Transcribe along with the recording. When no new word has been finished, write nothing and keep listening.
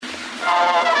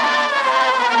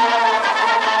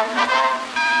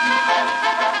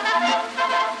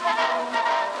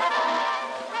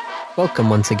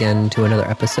Welcome once again to another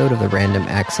episode of the Random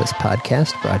Access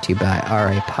Podcast, brought to you by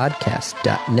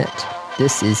rapodcast.net.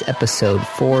 This is episode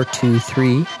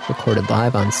 423, recorded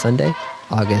live on Sunday,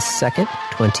 August 2nd,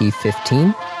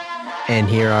 2015. And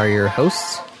here are your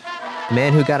hosts. The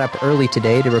man who got up early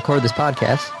today to record this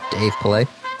podcast, Dave Pillay.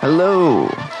 Hello.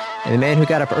 And the man who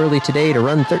got up early today to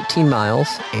run 13 miles,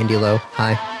 Andy Lowe.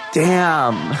 Hi.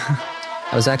 Damn.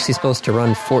 I was actually supposed to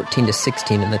run 14 to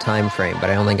 16 in the time frame,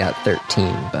 but I only got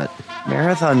 13, but...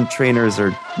 Marathon trainers are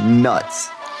nuts.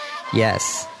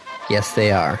 Yes,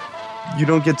 they are. You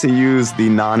don't get to use the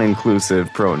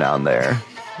non-inclusive pronoun there.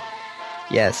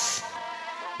 Yes,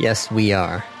 we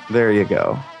are. There you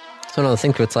go. So one of the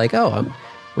things where it's like,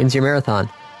 when's your marathon?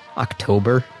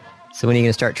 October. So when are you going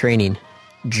to start training?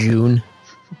 June.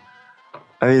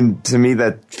 I mean, to me,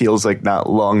 that feels like not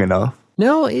long enough.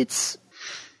 No, it's...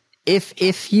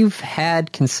 If you've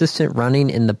had consistent running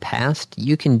in the past,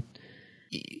 you can...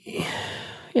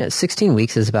 Yeah, 16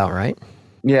 weeks is about right.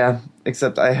 Yeah,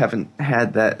 except I haven't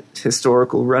had that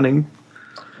historical running.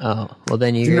 Oh, well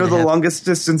then you... Do you know the longest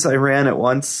distance I ran at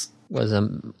once? Was a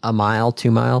mile,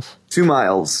 2 miles? 2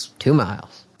 miles. 2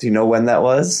 miles. Do you know when that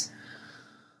was?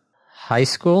 High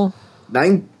school?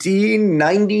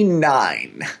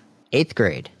 1999. 8th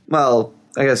grade. Well,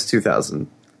 I guess 2000.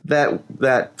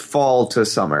 That fall to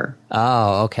summer.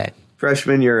 Oh, okay.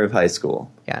 Freshman year of high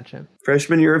school. Gotcha.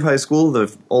 Freshman year of high school,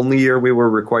 the only year we were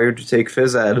required to take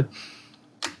phys ed,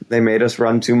 they made us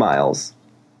run 2 miles.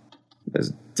 I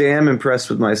was damn impressed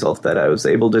with myself that I was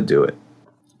able to do it.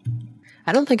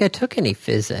 I don't think I took any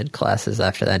phys ed classes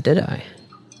after that, did I?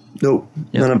 Nope.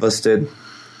 None of us did.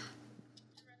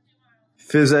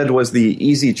 Phys ed was the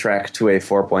easy track to a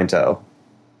 4.0.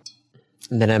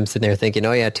 And then I'm sitting there thinking,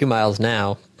 2 miles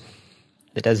now.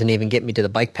 It doesn't even get me to the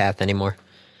bike path anymore.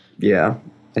 Yeah,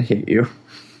 I hate you.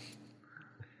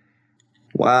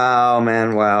 Wow,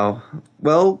 man, wow.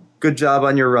 Well, good job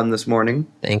on your run this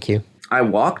morning. Thank you. I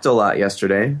walked a lot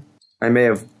yesterday. I may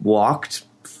have walked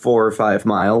 4 or 5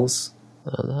 miles.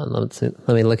 Let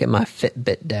me look at my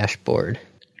Fitbit dashboard.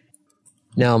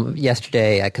 No,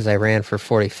 yesterday, because I ran for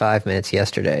 45 minutes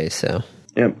yesterday, so...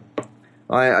 Yep.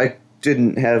 I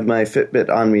didn't have my Fitbit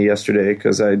on me yesterday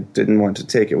because I didn't want to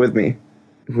take it with me.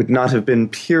 It would not have been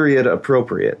period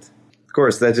appropriate. Of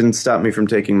course, that didn't stop me from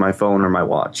taking my phone or my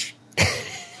watch.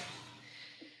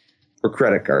 Or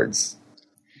credit cards.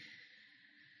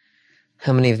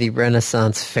 How many of the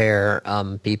Renaissance Fair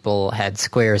people had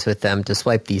squares with them to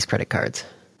swipe these credit cards?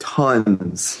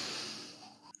 Tons.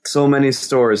 So many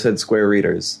stores had square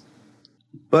readers.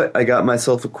 But I got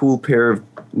myself a cool pair of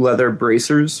leather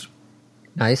bracers.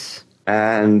 Nice.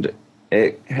 And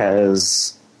it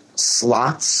has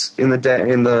slots in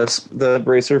the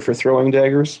bracer for throwing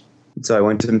daggers. So I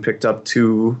went and picked up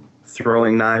 2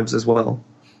 throwing knives as well.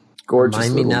 Gorgeous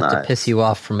Remind me not knives. to piss you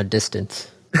off from a distance.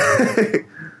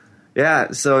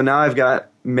 Yeah, so now I've got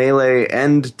melee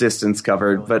and distance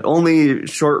covered, but only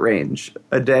short range.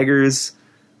 A dagger's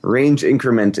range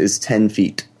increment is 10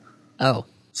 feet. Oh.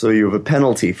 So you have a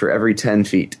penalty for every 10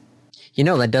 feet.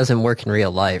 That doesn't work in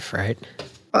real life, right?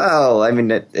 Well, I mean,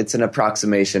 it's an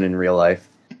approximation in real life.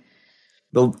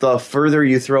 The further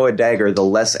you throw a dagger, the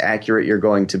less accurate you're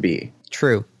going to be.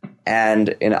 True.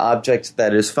 And an object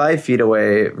that is 5 feet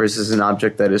away versus an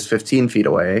object that is 15 feet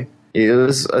away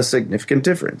is a significant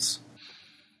difference.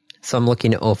 So I'm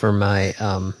looking over my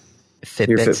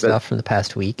Fitbit stuff from the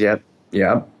past week. Yep.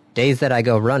 Days that I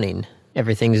go running,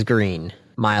 everything's green.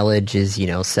 Mileage is,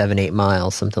 7-8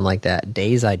 miles, something like that.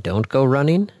 Days I don't go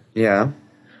running,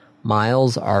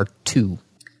 miles are 2.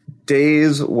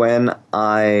 Days when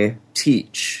I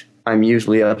teach, I'm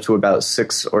usually up to about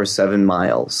 6 or 7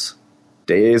 miles.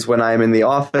 Days when I'm in the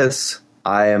office,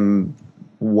 I am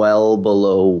well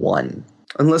below 1.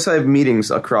 Unless I have meetings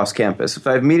across campus. If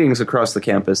I have meetings across the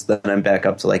campus, then I'm back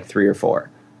up to like 3 or 4.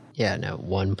 Yeah, no,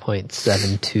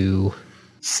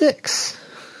 1.726.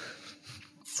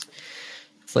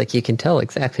 It's like you can tell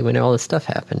exactly when all this stuff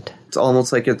happened. It's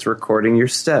almost like it's recording your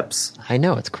steps. I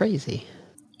know, it's crazy.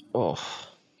 Oh.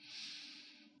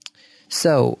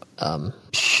 So,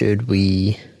 should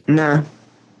we... Nah.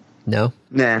 No?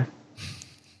 Nah.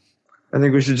 I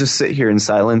think we should just sit here in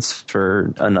silence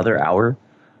for another hour,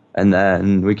 and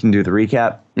then we can do the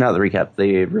recap. Not the recap,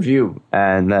 the review,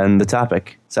 and then the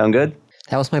topic. Sound good?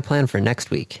 That was my plan for next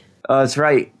week. That's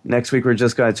right. Next week we're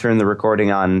just going to turn the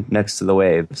recording on next to the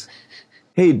waves.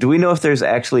 Hey, do we know if there's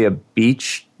actually a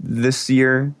beach this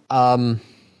year? I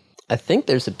think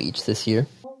there's a beach this year.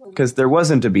 Because there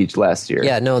wasn't a beach last year.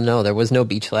 Yeah, no, there was no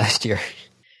beach last year.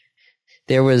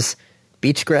 There was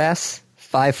beach grass,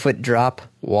 5-foot drop,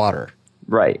 water.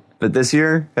 Right. But this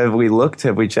year, have we looked?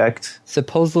 Have we checked?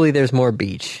 Supposedly there's more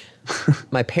beach.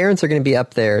 My parents are going to be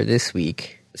up there this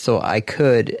week, so I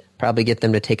could probably get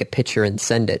them to take a picture and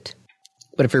send it.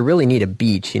 But if we really need a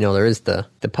beach, there is the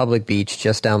public beach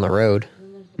just down the road.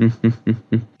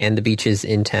 And the beaches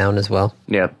in town as well.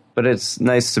 Yeah, but it's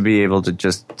nice to be able to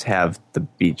just have the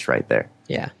beach right there.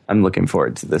 Yeah. I'm looking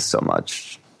forward to this so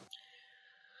much.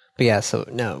 But yeah, so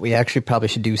no, we actually probably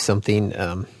should do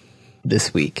something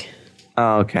this week.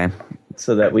 Oh, okay.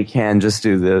 So that we can just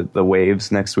do the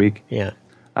waves next week? Yeah.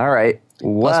 All right.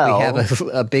 Well, plus we have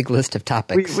a big list of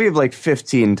topics. We have like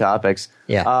 15 topics.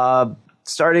 Yeah.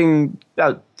 Starting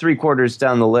about 3/4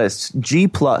 down the list, G+.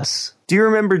 Do you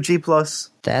remember G+?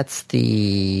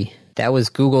 That was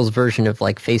Google's version of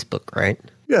like Facebook, right?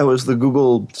 Yeah, it was the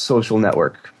Google social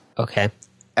network. Okay.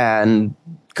 And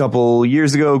a couple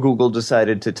years ago, Google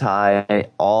decided to tie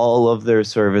all of their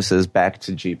services back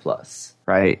to G+,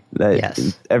 right?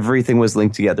 Yes. Everything was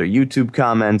linked together. YouTube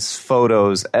comments,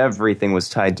 photos, everything was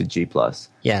tied to G+.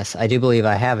 Yes, I do believe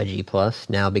I have a G+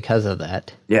 now because of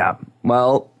that. Yeah.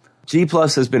 Well, G+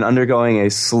 has been undergoing a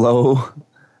slow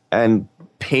and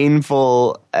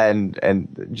painful and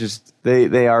just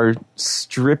they are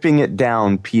stripping it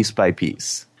down piece by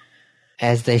piece.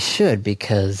 As they should,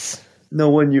 because no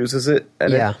one uses it,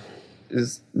 and it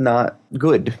is not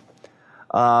good.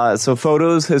 So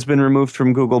Photos has been removed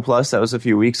from Google+. That was a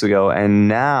few weeks ago, and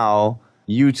now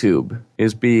YouTube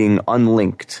is being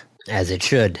unlinked. As it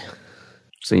should.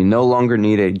 So you no longer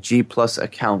need a G+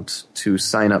 account to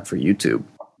sign up for YouTube.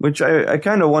 Which I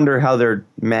kind of wonder how they're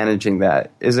managing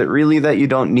that. Is it really that you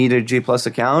don't need a G+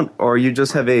 account, or you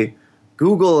just have a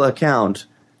Google account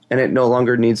and it no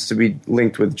longer needs to be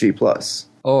linked with G+?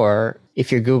 Or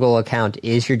if your Google account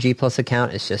is your G+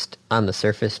 account, it's just on the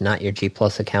surface, not your G+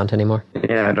 account anymore.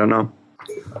 Yeah, I don't know.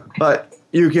 But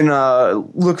you can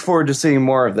look forward to seeing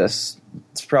more of this.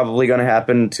 It's probably going to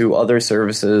happen to other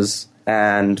services,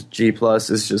 and G+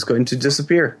 is just going to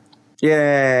disappear.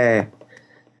 Yay!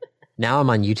 Now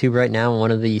I'm on YouTube right now, and one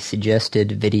of the suggested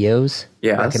videos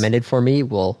recommended for me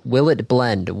Will It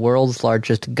Blend, World's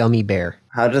Largest Gummy Bear.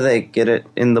 How do they get it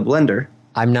in the blender?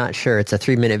 I'm not sure. It's a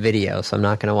 3-minute video, so I'm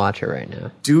not going to watch it right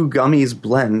now. Do gummies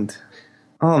blend?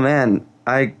 Oh man,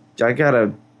 I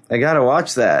gotta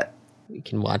watch that. We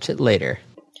can watch it later.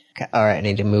 Okay, all right, I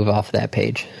need to move off that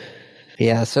page.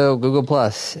 Yeah, so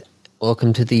Google+,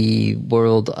 welcome to the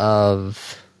world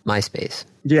of MySpace.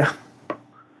 Yeah.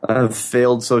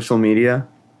 Failed social media.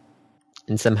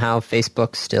 And somehow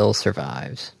Facebook still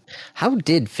survives. How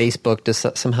did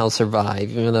Facebook somehow survive,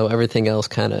 even though everything else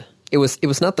kind of... It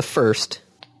was not the first.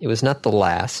 It was not the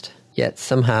last. Yet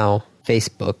somehow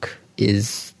Facebook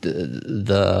is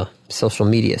the social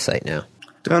media site now.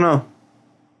 Don't know.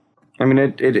 I mean,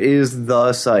 it is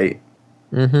the site.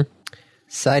 Mm-hmm.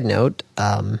 Side note,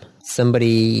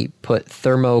 somebody put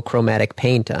thermochromatic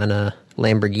paint on a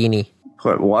Lamborghini.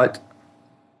 Put what?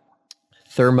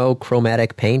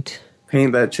 Thermochromatic paint.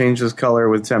 Paint that changes color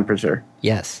with temperature.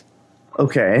 Yes.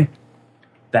 Okay.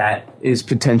 That is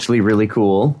potentially really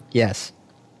cool. Yes.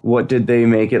 What did they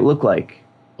make it look like?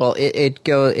 Well,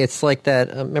 it's like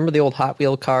that. Remember the old Hot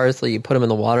Wheel cars that you put them in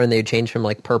the water and they would change from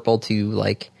like purple to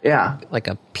like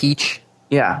a peach?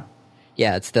 Yeah.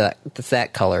 Yeah, it's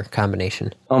that color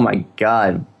combination. Oh my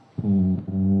god.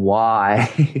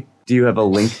 Why? Do you have a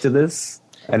link to this?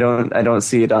 I don't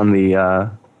see it on the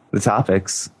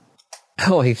topics.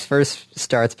 Oh, he first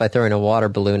starts by throwing a water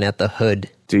balloon at the hood.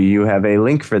 Do you have a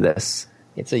link for this?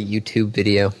 It's a YouTube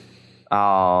video.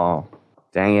 Oh,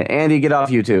 dang it. Andy, get off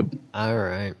YouTube. All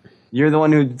right. You're the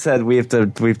one who said we have to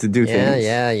do things.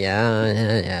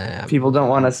 Yeah. People don't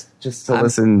want us just to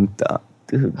listen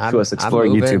to us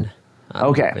exploring YouTube.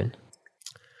 Okay. Moving.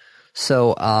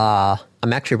 So,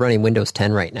 I'm actually running Windows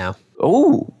 10 right now.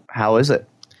 Oh, how is it?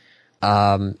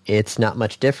 It's not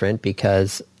much different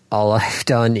because all I've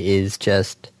done is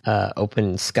just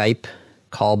open Skype,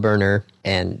 Callburner,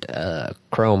 and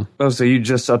Chrome. Oh, so you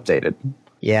just updated?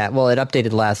 Yeah, well, it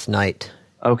updated last night.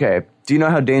 Okay. Do you know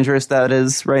how dangerous that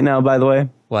is right now, by the way?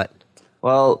 What?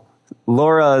 Well,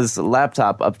 Laura's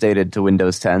laptop updated to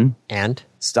Windows 10. And?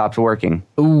 Stopped working.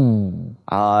 Ooh.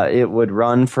 It would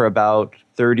run for about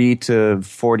 30 to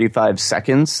 45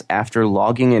 seconds after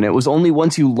logging in. It was only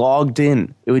once you logged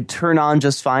in. It would turn on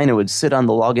just fine. It would sit on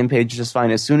the login page just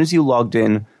fine. As soon as you logged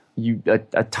in,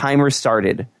 a timer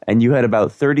started, and you had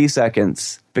about 30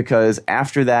 seconds, because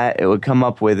after that, it would come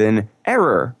up with an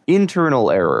error,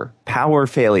 internal error, power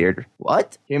failure.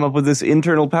 What? Came up with this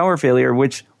internal power failure,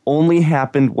 which only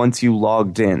happened once you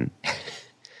logged in.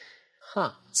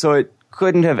 Huh. So it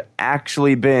couldn't have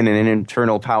actually been an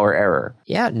internal power error.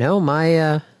 Yeah, no,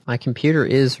 my My computer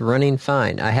is running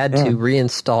fine. I had to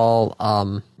reinstall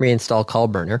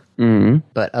CallBurner,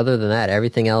 but other than that,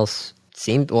 everything else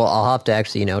seemed. Well, I'll have to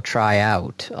actually, try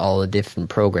out all the different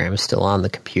programs still on the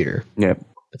computer. Yep.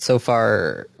 But so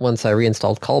far, once I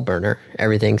reinstalled CallBurner,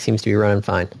 everything seems to be running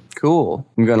fine. Cool.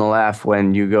 I'm gonna laugh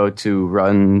when you go to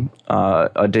run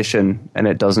Audition and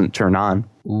it doesn't turn on.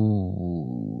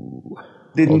 Ooh.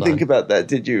 Didn't think about that,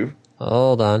 did you?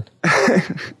 Hold on.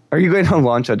 Are you going to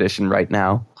launch Audition right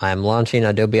now? I'm launching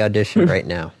Adobe Audition right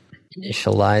now.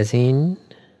 Initializing.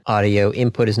 Audio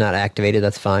input is not activated.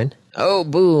 That's fine. Oh,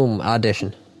 boom.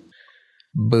 Audition.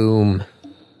 Boom.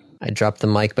 I dropped the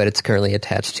mic, but it's currently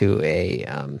attached to a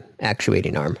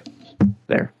actuating arm.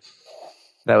 There.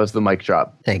 That was the mic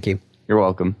drop. Thank you. You're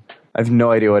welcome. I have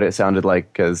no idea what it sounded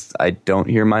like because I don't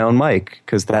hear my own mic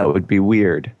because that would be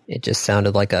weird. It just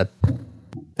sounded like a...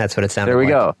 That's what it sounded like. like.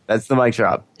 There we go. That's the mic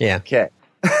drop. Yeah. Okay.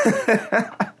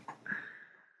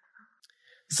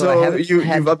 So you've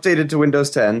updated to Windows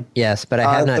 10. Yes, but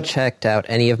I have not checked out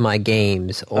any of my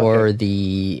games or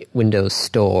the Windows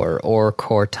Store or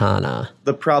Cortana.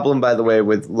 The problem, by the way,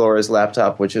 with Laura's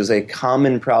laptop, which is a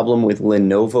common problem with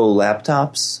Lenovo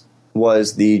laptops,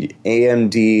 was the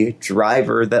AMD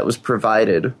driver that was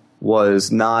provided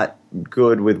was not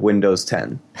good with Windows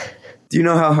 10. Do you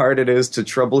know how hard it is to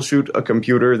troubleshoot a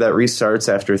computer that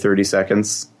restarts after 30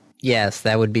 seconds? Yes,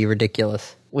 that would be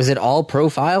ridiculous. Was it all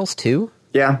profiles, too?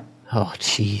 Yeah. Oh,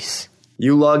 jeez.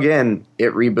 You log in,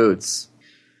 it reboots.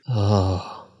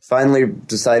 Oh. Finally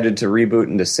decided to reboot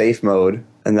into safe mode,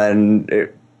 and then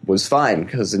it was fine,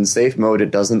 because in safe mode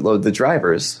it doesn't load the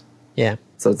drivers. Yeah.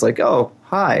 So it's like, oh,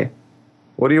 hi.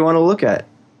 What do you want to look at?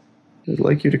 I'd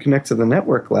like you to connect to the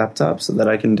network laptop so that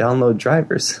I can download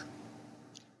drivers.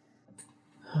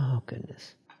 Oh,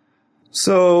 goodness.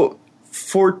 So,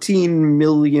 14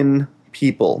 million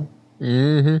people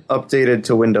updated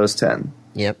to Windows 10.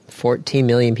 Yep. 14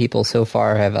 million people so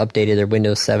far have updated their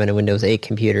Windows 7 and Windows 8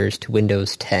 computers to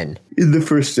Windows 10. In the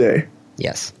first day.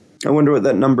 Yes. I wonder what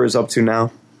that number is up to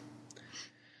now.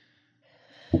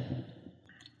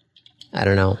 I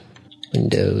don't know.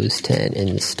 Windows 10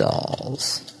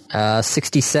 installs.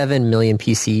 67 million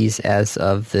PCs as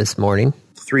of this morning.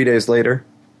 3 days later.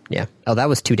 Yeah. Oh, that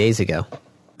was 2 days ago.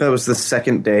 That was the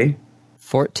second day.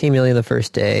 14 million the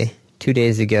first day. 2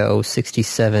 days ago,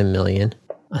 67 million.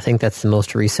 I think that's the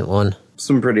most recent one.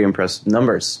 Some pretty impressive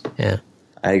numbers. Yeah.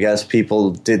 I guess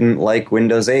people didn't like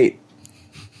Windows 8.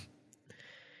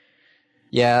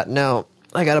 Yeah, no.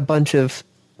 I got a bunch of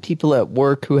people at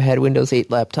work who had Windows 8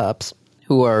 laptops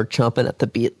who are chomping at the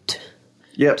bit.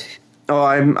 Yep. Oh,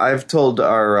 I've told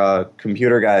our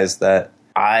computer guys that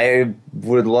I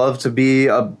would love to be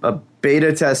a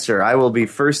beta tester. I will be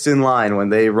first in line when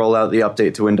they roll out the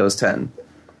update to Windows 10.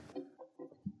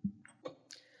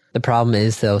 The problem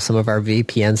is, though, some of our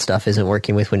VPN stuff isn't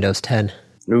working with Windows 10.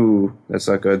 Ooh, that's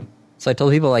not good. So I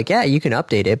told people, like, yeah, you can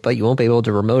update it, but you won't be able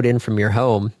to remote in from your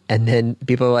home. And then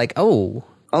people are like, oh.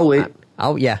 I'll wait.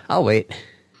 I'll wait.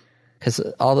 Because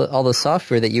all the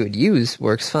software that you would use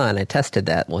works fine. I tested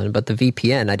that one, but the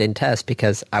VPN I didn't test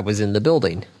because I was in the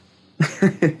building.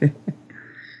 I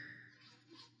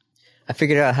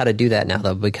figured out how to do that now,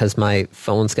 though, because my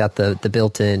phone's got the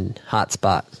built-in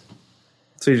hotspot.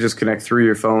 So you just connect through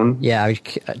your phone? Yeah,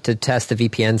 to test the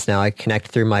VPNs now, I connect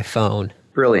through my phone.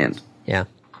 Brilliant. Yeah.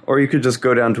 Or you could just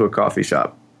go down to a coffee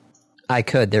shop. I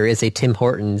could. There is a Tim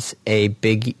Hortons,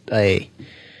 God, I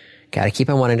keep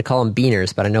on wanting to call them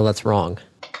Beaners, but I know that's wrong.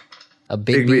 A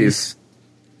Big B's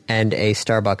and a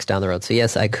Starbucks down the road. So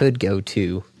yes, I could go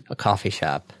to a coffee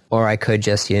shop, or I could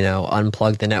just,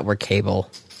 unplug the network cable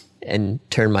and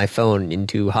turn my phone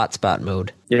into hotspot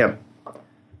mode. Yeah.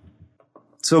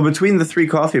 So between the three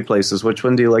coffee places, which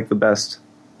one do you like the best?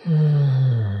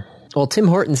 Well, Tim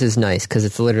Hortons is nice because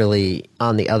it's literally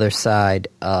on the other side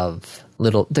of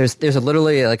there's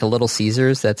literally like a Little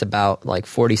Caesars that's about like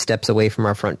 40 steps away from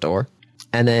our front door.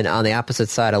 And then on the opposite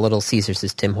side of Little Caesars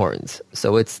is Tim Hortons.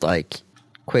 So it's like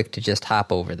quick to just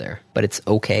hop over there, but it's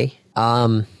okay.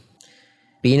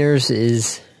 Beaners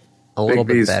is a little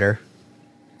bit better.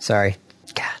 Sorry.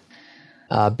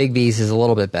 God. Big B's is a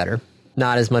little bit better.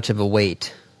 Not as much of a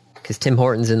wait because Tim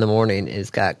Hortons in the morning has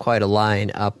got quite a line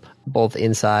up both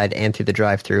inside and through the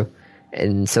drive-thru,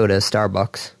 and so does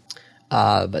Starbucks.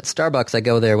 But Starbucks, I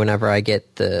go there whenever I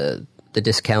get the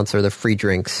discounts or the free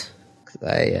drinks.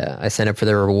 I sign up for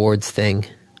the rewards thing,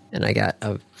 and I got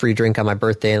a free drink on my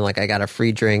birthday, and I got a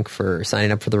free drink for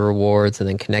signing up for the rewards, and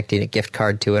then connecting a gift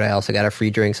card to it. I also got a free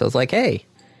drink, so it's like, hey,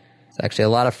 it's actually a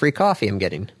lot of free coffee I'm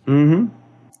getting. Mm-hmm.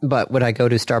 But would I go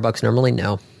to Starbucks normally?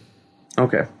 No.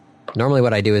 Okay. Normally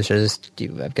what I do is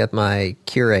I've got my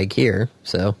Keurig here,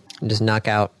 so I just knock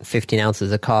out 15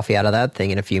 ounces of coffee out of that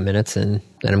thing in a few minutes, and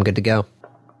then I'm good to go.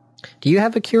 Do you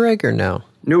have a Keurig or no?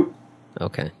 Nope.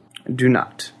 Okay. Do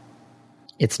not.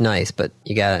 It's nice, but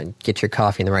you gotta get your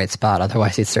coffee in the right spot,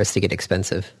 otherwise it starts to get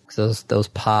expensive. Those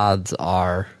pods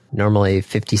are normally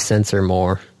 50 cents or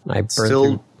more. I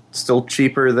burn Still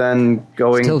cheaper than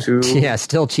going to... Yeah,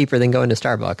 still cheaper than going to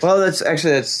Starbucks. Well,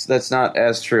 that's not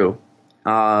as true.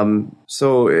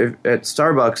 So at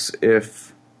Starbucks,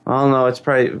 it's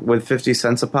probably with 50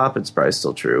 cents a pop, it's probably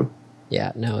still true.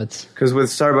 Yeah, no, it's... Because with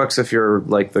Starbucks, if you're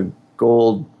like the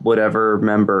gold whatever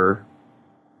member,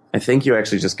 I think you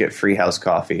actually just get free house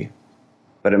coffee.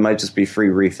 But it might just be free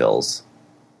refills.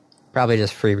 Probably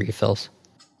just free refills.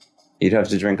 You'd have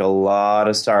to drink a lot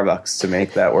of Starbucks to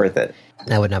make that worth it.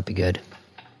 That would not be good.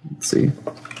 Let's see.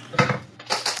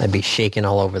 I'd be shaking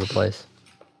all over the place.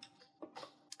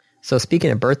 So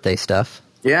speaking of birthday stuff.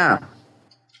 Yeah.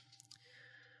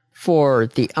 For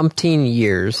the umpteen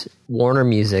years, Warner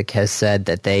Music has said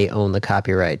that they own the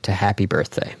copyright to Happy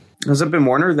Birthday. Has it been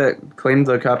Warner that claimed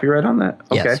the copyright on that?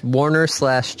 Okay. Yes,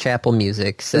 Warner/Chappell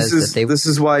Music says that they... This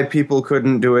is why people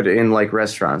couldn't do it in, like,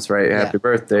 restaurants, right? Yeah. Happy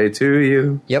birthday to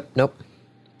you. Yep, nope.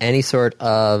 Any sort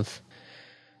of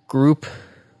group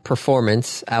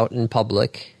performance out in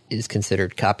public is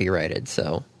considered copyrighted,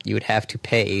 so you would have to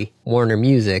pay Warner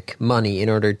Music money in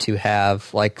order to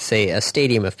have, like, say, a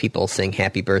stadium of people sing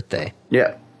Happy Birthday.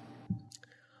 Yeah.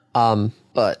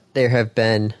 But there have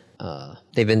been...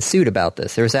 they've been sued about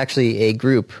this. There's actually a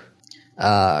group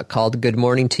called Good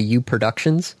Morning to You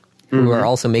Productions who are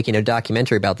also making a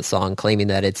documentary about the song, claiming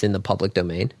that it's in the public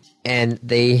domain. And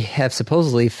they have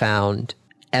supposedly found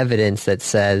evidence that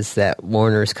says that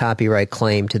Warner's copyright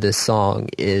claim to this song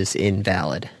is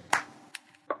invalid.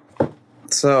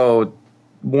 So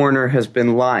Warner has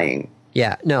been lying.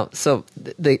 Yeah, no, so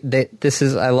this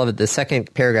is, I love it. The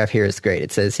second paragraph here is great.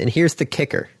 It says, and here's the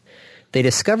kicker. They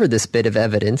discovered this bit of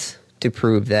evidence to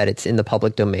prove that it's in the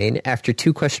public domain after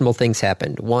two questionable things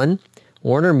happened. One,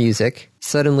 Warner Music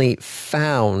suddenly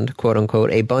found, quote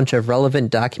unquote, a bunch of relevant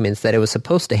documents that it was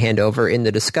supposed to hand over in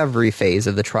the discovery phase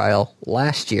of the trial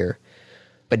last year,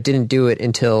 but didn't do it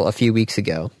until a few weeks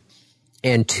ago.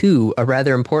 And two, a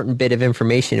rather important bit of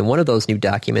information in one of those new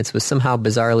documents was somehow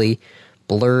bizarrely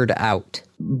blurred out.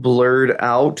 Blurred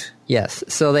out? Yes.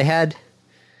 So they had...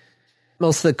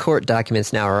 Most of the court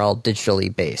documents now are all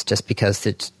digitally based just because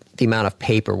it's the amount of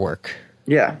paperwork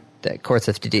Yeah. that courts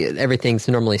have to do. Everything's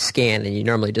normally scanned, and you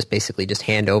normally just basically just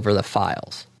hand over the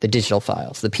files, the digital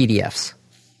files, the PDFs.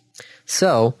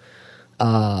 So,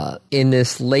 in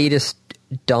this latest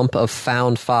dump of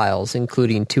found files,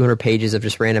 including 200 pages of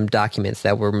just random documents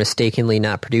that were mistakenly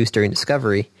not produced during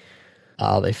discovery,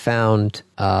 they found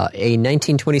a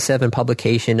 1927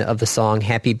 publication of the song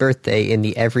Happy Birthday in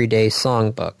the Everyday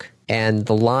Songbook. And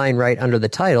the line right under the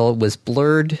title was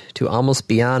blurred to almost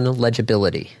beyond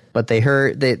legibility. But they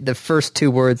heard the first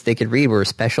two words they could read were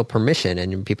special permission,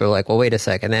 and people were like, well, wait a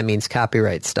second, that means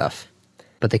copyright stuff.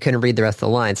 But they couldn't read the rest of the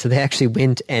line, so they actually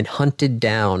went and hunted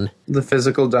down the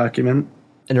physical document.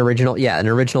 An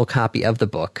original copy of the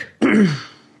book,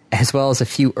 as well as a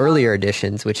few earlier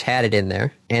editions which had it in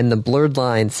there. And the blurred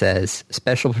line says,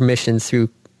 special permissions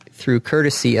through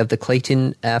courtesy of the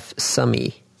Clayton F.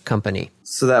 Summy Company.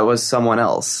 So that was someone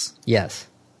else. Yes.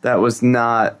 That was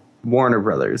not Warner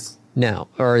Brothers. No,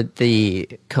 or the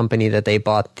company that they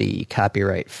bought the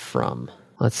copyright from.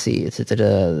 Let's see.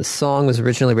 The song was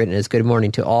originally written as Good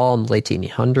Morning to All in the late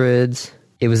 1800s.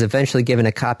 It was eventually given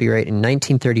a copyright in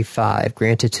 1935,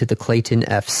 granted to the Clayton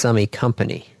F. Summy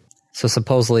Company. So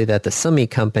supposedly that the Summy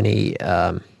Company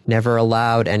never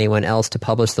allowed anyone else to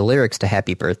publish the lyrics to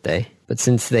Happy Birthday. But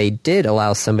since they did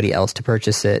allow somebody else to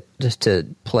purchase it, just to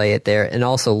play it there, and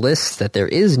also lists that there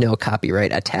is no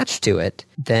copyright attached to it,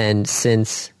 then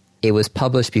since it was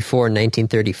published before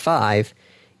 1935,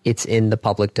 it's in the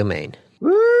public domain.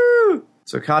 Woo!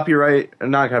 So not copyright,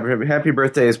 Happy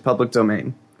Birthday is public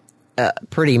domain.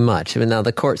 Pretty much. Now,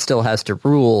 the court still has to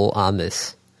rule on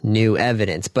this new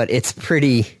evidence, but it's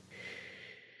pretty...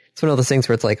 It's one of those things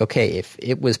where it's like, okay, if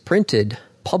it was printed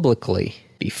publicly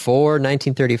before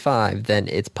 1935, then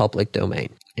it's public domain.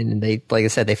 And they, like I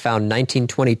said, they found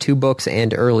 1922 books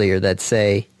and earlier that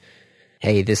say,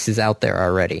 hey, this is out there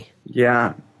already.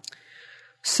 Yeah.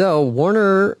 So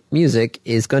Warner Music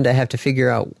is going to have to figure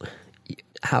out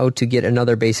how to get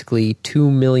another basically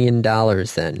 $2 million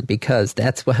then, because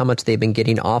that's how much they've been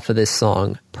getting off of this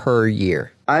song per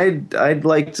year. I'd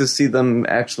like to see them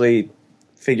actually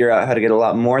figure out how to get a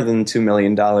lot more than $2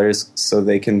 million so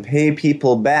they can pay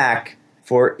people back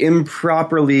for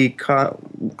improperly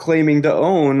claiming to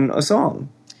own a song.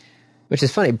 Which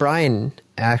is funny. Brian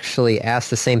actually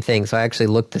asked the same thing, so I actually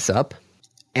looked this up.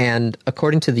 And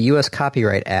according to the U.S.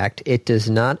 Copyright Act, it does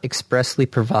not expressly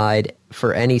provide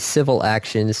for any civil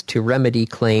actions to remedy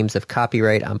claims of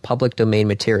copyright on public domain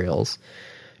materials,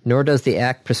 nor does the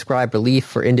Act prescribe relief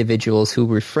for individuals who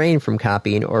refrain from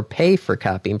copying or pay for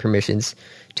copying permissions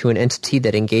to an entity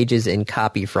that engages in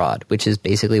copy fraud, which is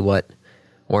basically what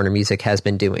Warner Music has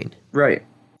been doing. Right.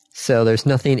 So there's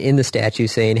nothing in the statute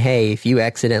saying, hey, if you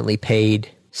accidentally paid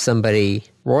somebody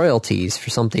royalties for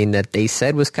something that they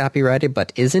said was copyrighted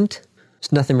but isn't,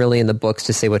 there's nothing really in the books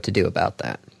to say what to do about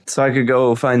that. So I could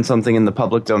go find something in the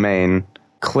public domain,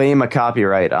 claim a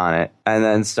copyright on it, and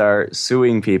then start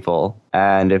suing people.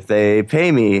 And if they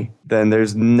pay me, then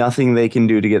there's nothing they can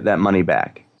do to get that money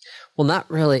back. Well,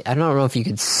 not really. I don't know if you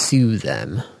could sue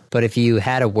them, but if you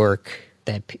had a work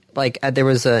that, like, there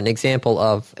was an example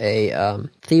of a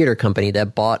theater company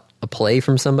that bought a play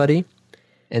from somebody,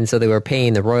 and so they were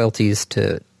paying the royalties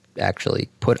to actually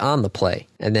put on the play.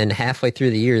 And then halfway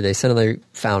through the year, they suddenly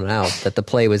found out that the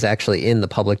play was actually in the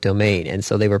public domain, and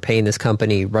so they were paying this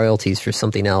company royalties for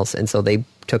something else, and so they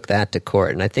took that to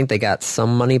court. And I think they got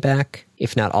some money back,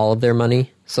 if not all of their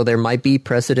money. So there might be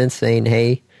precedents saying,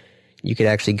 hey, you could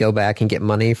actually go back and get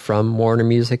money from Warner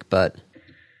Music, but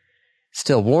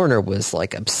still, Warner was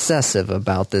like obsessive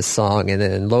about this song, and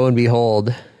then lo and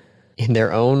behold, in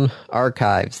their own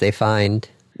archives, they find...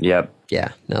 Yep.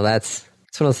 Yeah, no, it's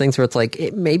one of those things where it's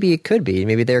like, maybe it could be.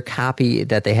 Maybe their copy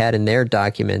that they had in their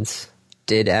documents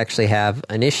did actually have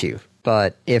an issue.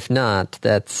 But if not,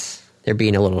 they're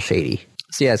being a little shady.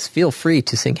 So yes, feel free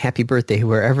to sing Happy Birthday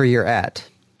wherever you're at,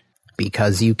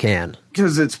 because you can.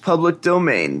 Because it's public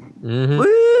domain. Mm-hmm.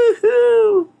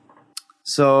 Woohoo!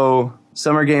 So,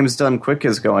 Summer Games Done Quick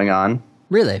is going on.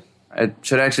 Really? It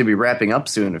should actually be wrapping up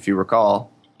soon, if you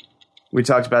recall. We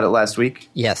talked about it last week.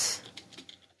 Yes.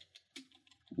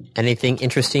 Anything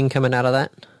interesting coming out of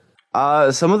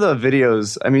that? Some of the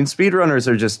videos, I mean, speedrunners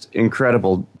are just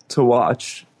incredible to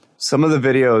watch. Some of the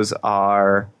videos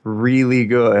are really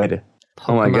good. Pokemon,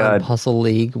 oh my god. Puzzle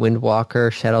League,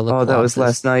 Windwalker, Shadow of the Colossus. Oh, that was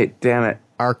last night. Damn it.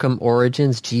 Arkham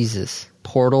Origins, Jesus.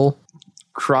 Portal.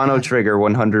 Chrono Trigger,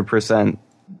 100%.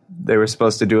 They were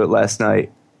supposed to do it last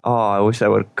night. Oh, I wish I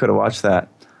could have watched that.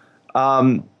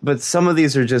 But some of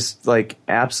these are just like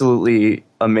absolutely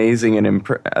amazing and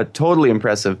totally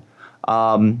impressive.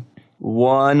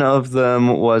 One of them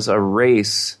was a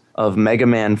race of Mega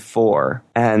Man 4,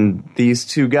 and these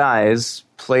two guys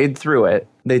played through it.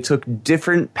 They took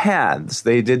different paths.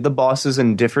 They did the bosses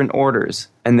in different orders,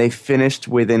 and they finished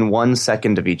within 1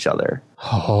 second of each other.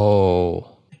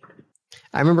 Oh.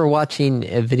 I remember watching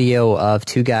a video of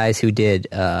two guys who did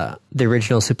the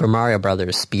original Super Mario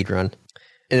Brothers speedrun.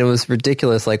 And it was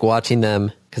ridiculous, like, watching them,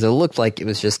 because it looked like it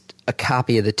was just a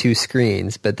copy of the two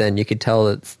screens, but then you could tell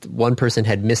that one person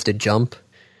had missed a jump.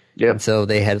 Yep. And so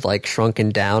they had, like,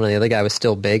 shrunken down, and the other guy was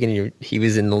still big, and he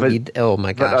was in the lead. Oh,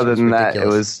 my gosh. But other than that, it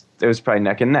ridiculous. was probably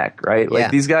neck and neck, right? Like,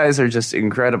 Yeah. these guys are just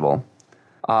incredible.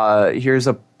 Here's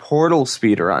a Portal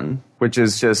speedrun, which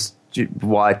is just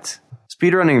what?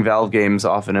 Speedrunning Valve games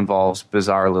often involves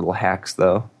bizarre little hacks,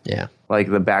 though. Yeah. Like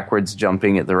the backwards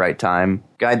jumping at the right time.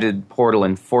 Guy did Portal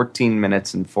in 14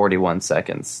 minutes and 41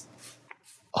 seconds.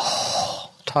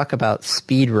 Oh, talk about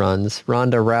speed runs.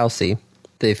 Ronda Rousey,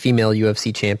 the female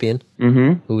UFC champion,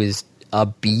 who is a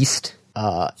beast,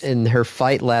 in her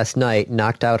fight last night,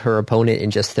 knocked out her opponent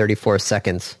in just 34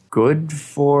 seconds. Good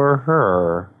for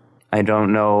her. I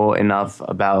don't know enough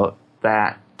about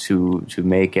that to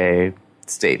make a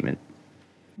statement.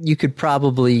 You could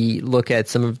probably look at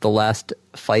some of the last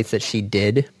fights that she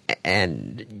did,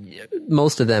 and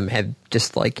most of them have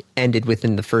just like ended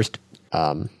within the first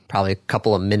probably a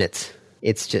couple of minutes.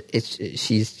 She's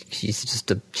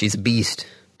a beast,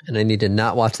 and I need to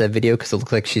not watch that video because it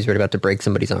looks like she's right about to break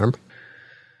somebody's arm.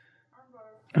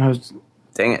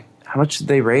 Dang it! How much did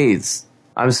they raise?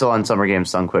 I'm still on Summer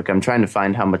Games Done Quick. I'm trying to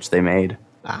find how much they made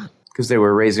because they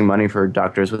were raising money for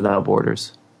Doctors Without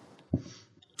Borders.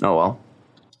 Oh well.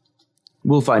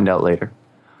 We'll find out later.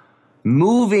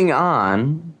 Moving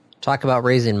on. Talk about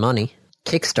raising money.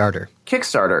 Kickstarter.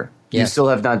 Kickstarter. You Yes. still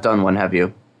have not done one, have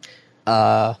you?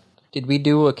 Did we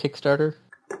do a Kickstarter?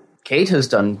 Kate has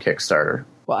done Kickstarter.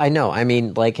 Well, I know. I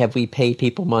mean, like, have we paid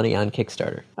people money on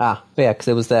Kickstarter? Yeah, because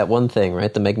it was that one thing,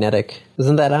 right? The magnetic.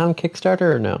 Isn't that on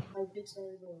Kickstarter or no?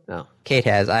 No. Kate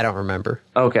has. I don't remember.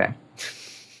 Okay.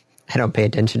 I don't pay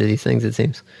attention to these things, it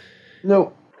seems.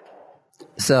 Nope.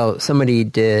 So somebody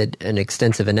did an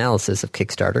extensive analysis of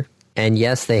Kickstarter, and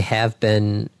yes, they have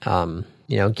been,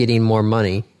 getting more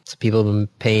money. So people have been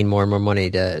paying more and more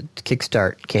money to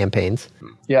kickstart campaigns.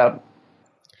 Yeah.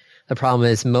 The problem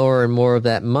is more and more of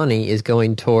that money is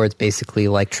going towards basically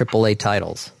like AAA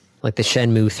titles, like the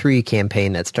Shenmue 3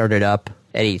 campaign that started up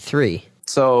at E3.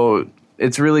 So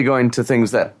it's really going to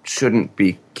things that shouldn't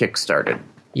be kickstarted.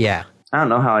 Yeah. I don't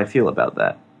know how I feel about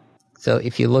that. So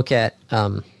if you look at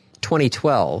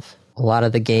 2012, a lot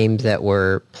of the games that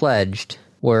were pledged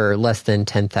were less than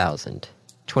 10,000.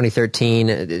 2013,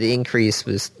 the increase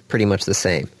was pretty much the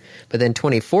same. But then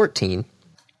 2014,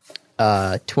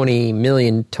 20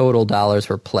 million total dollars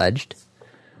were pledged.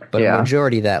 But a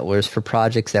majority of that was for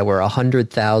projects that were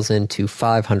 $100,000 to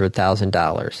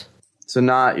 $500,000. So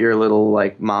not your little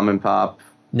like mom and pop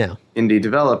indie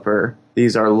developer.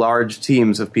 These are large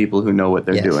teams of people who know what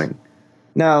they're doing.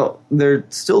 Now, they're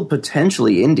still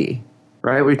potentially indie,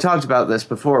 right? We talked about this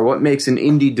before. What makes an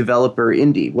indie developer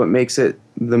indie? What makes it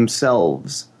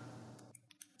themselves?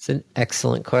 It's an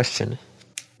excellent question.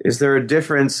 Is there a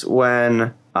difference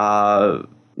when,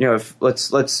 if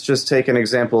let's just take an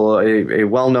example, a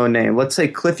well-known name. Let's say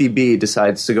Cliffy B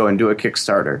decides to go and do a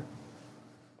Kickstarter.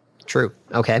 True.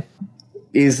 Okay.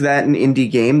 Is that an indie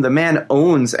game? The man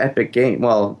owns Epic Games.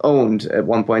 Well, owned at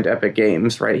one point Epic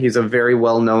Games, right? He's a very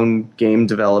well-known game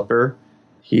developer.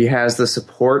 He has the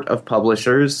support of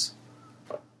publishers.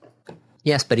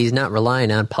 Yes, but he's not relying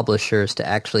on publishers to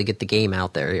actually get the game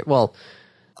out there. Well,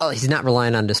 he's not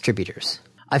relying on distributors.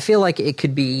 I feel like it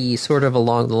could be sort of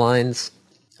along the lines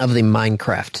of the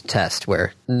Minecraft test,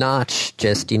 where Notch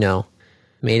just,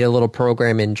 made a little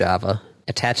program in Java,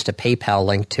 attached a PayPal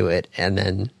link to it, and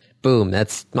then boom,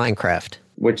 that's Minecraft.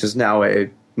 Which is now a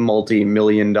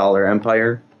multi-million-dollar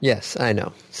empire. Yes, I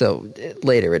know. So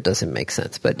later it doesn't make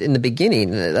sense. But in the beginning,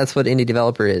 that's what indie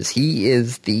developer is. He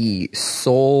is the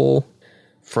soul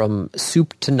from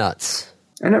soup to nuts.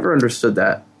 I never understood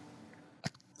that.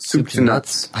 Soup to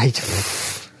nuts. I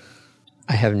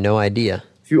have no idea.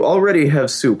 If you already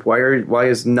have soup, why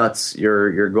is nuts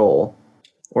your goal?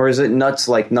 Or is it nuts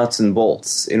like nuts and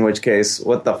bolts? In which case,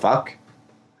 what the fuck?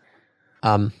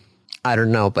 I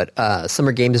don't know, but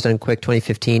Summer Games Done Quick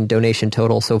 2015 donation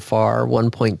total so far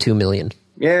 1.2 million.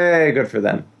 Yay, good for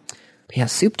them. Yeah,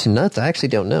 soup to nuts, I actually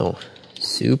don't know.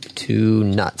 Soup to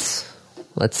nuts.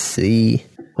 Let's see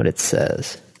what it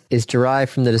says. Is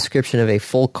derived from the description of a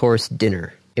full course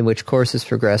dinner, in which courses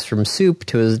progress from soup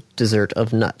to a dessert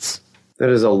of nuts.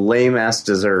 That is a lame-ass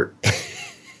dessert.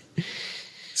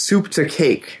 Soup to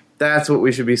cake. That's what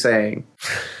we should be saying.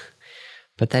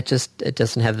 But it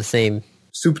doesn't have the same...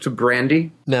 Soup to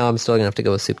brandy? No, I'm still going to have to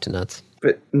go with soup to nuts.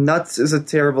 But nuts is a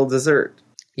terrible dessert.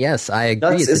 Yes, I agree.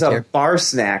 Nuts is a bar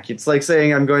snack. It's like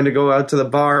saying I'm going to go out to the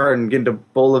bar and get a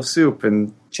bowl of soup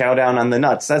and chow down on the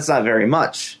nuts. That's not very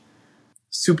much.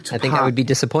 Soup to I think I would be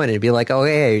disappointed. It'd be like, oh,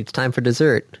 hey, it's time for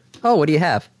dessert. Oh, what do you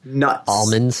have? Nuts.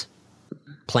 Almonds.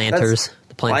 Planters.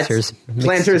 The Planters.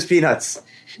 Planters peanuts.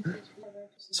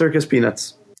 Circus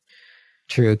peanuts.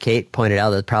 True. Kate pointed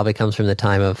out that it probably comes from the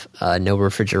time of no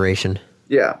refrigeration.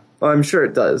 Yeah, well, I'm sure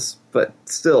it does, but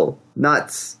still,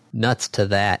 nuts. Nuts to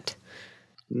that.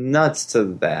 Nuts to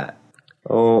that.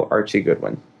 Oh, Archie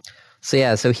Goodwin.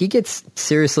 So he gets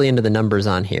seriously into the numbers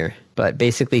on here, but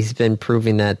basically he's been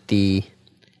proving that the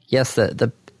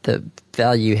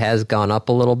value has gone up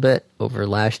a little bit over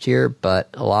last year, but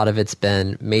a lot of it's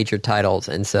been major titles,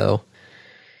 and so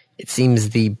it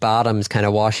seems the bottom's kind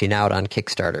of washing out on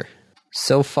Kickstarter.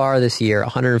 So far this year,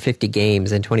 150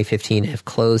 games in 2015 have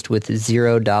closed with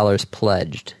 $0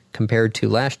 pledged, compared to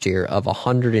last year of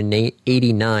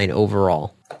 189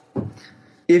 overall.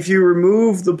 If you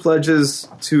remove the pledges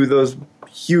to those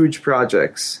huge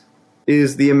projects,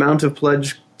 is the amount of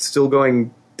pledge still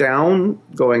going down,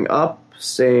 going up,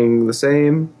 staying the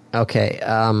same? Okay,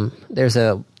 there's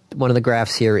one of the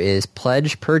graphs here is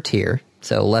pledge per tier.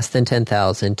 So less than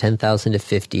 10,000, 10,000 to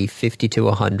 50, 50 to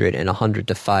 100, and 100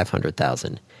 to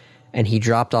 500,000. And he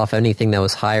dropped off anything that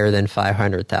was higher than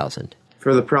 500,000.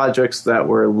 For the projects that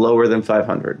were lower than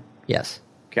 500? Yes.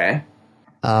 Okay.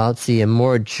 Let's see, a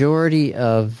majority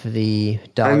of the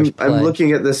dollars pledged. I'm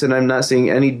looking at this and I'm not seeing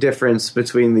any difference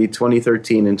between the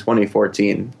 2013 and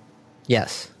 2014.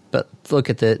 Yes, but look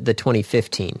at the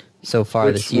 2015 so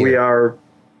far this year. We are...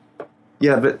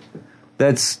 Yeah, but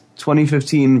that's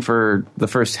 2015 for the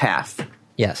first half.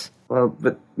 Yes. Well,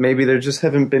 but maybe there just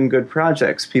haven't been good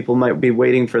projects. People might be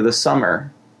waiting for the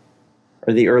summer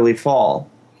or the early fall.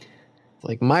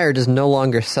 Like, Meijer just no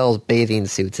longer sells bathing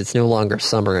suits. It's no longer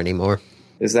summer anymore.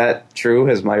 Is that true?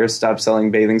 Has Meijer stopped selling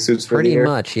bathing suits for the year?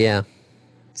 Pretty much, yeah.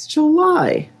 It's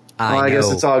July. I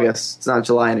guess it's August. It's not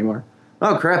July anymore.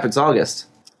 Oh, crap, it's August.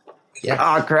 Yeah.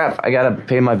 Oh, crap, I gotta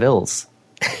pay my bills.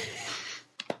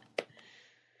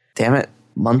 Damn it.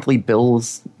 Monthly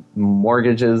bills,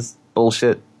 mortgages,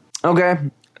 bullshit. Okay.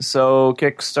 So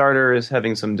Kickstarter is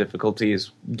having some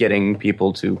difficulties getting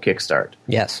people to kickstart.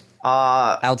 Yes.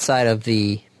 Outside of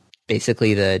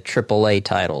basically the AAA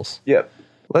titles. Yep.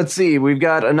 Let's see. We've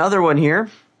got another one here.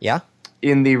 Yeah?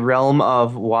 In the realm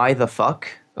of why the fuck.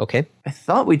 Okay. I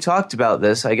thought we talked about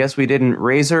this. I guess we didn't.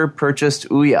 Razer purchased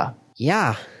Ouya.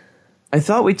 Yeah. I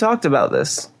thought we talked about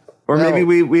this. Or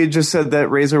maybe we just said that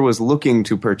Razer was looking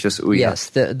to purchase Ouya.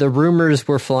 Yes, the rumors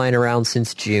were flying around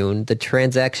since June. The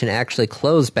transaction actually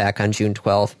closed back on June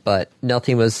 12th, but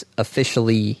nothing was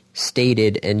officially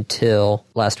stated until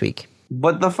last week.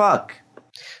 What the fuck?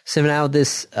 So now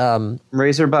this...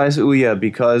 Razer buys Ouya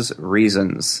because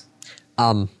reasons.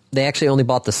 They actually only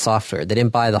bought the software. They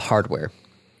didn't buy the hardware.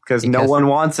 Because no one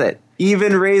wants it.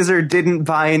 Even Razer didn't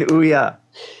buy an Ouya.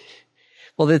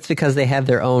 Well, that's because they have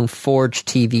their own Forge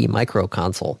TV micro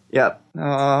console. Yep.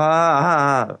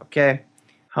 Okay.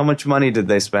 How much money did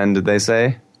they spend, did they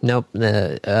say? Nope.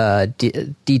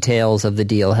 The details of the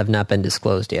deal have not been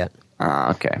disclosed yet.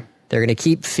 Okay. They're going to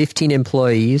keep 15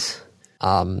 employees.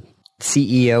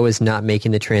 CEO is not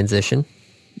making the transition.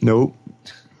 Nope.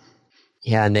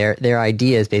 Yeah, and their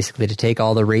idea is basically to take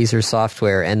all the Razer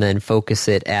software and then focus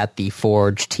it at the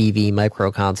Forge TV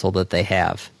micro console that they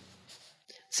have.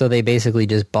 So they basically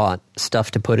just bought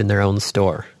stuff to put in their own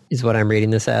store, is what I'm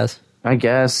reading this as. I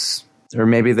guess. Or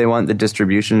maybe they want the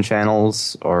distribution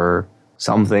channels or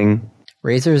something.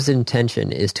 Razer's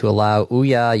intention is to allow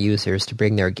Ouya users to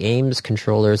bring their games,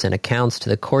 controllers, and accounts to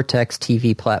the Cortex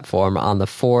TV platform on the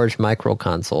Forge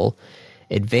microconsole,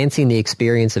 advancing the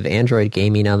experience of Android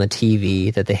gaming on the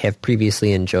TV that they have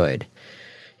previously enjoyed.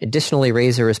 Additionally,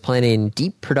 Razer is planning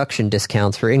deep production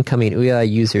discounts for incoming Ouya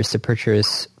users to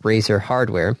purchase Razer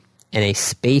hardware, and a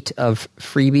spate of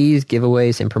freebies,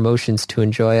 giveaways, and promotions to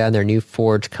enjoy on their new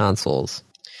Forge consoles.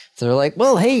 So they're like,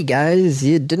 well, hey guys,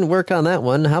 it didn't work on that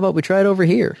one. How about we try it over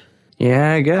here?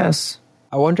 Yeah, I guess.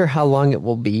 I wonder how long it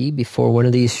will be before one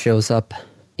of these shows up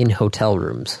in hotel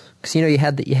rooms. Because, you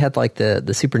had like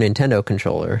the Super Nintendo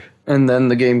controller. And then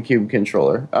the GameCube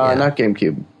controller. Yeah. Not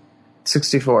GameCube.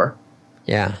 64.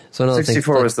 Yeah. So another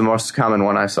 64 thing, was the most common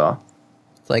one I saw.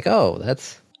 It's like, oh,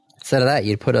 that's... Instead of that,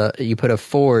 you put a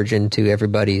Forge into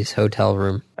everybody's hotel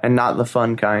room. And not the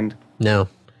fun kind. No,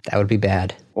 that would be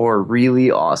bad. Or really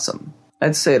awesome.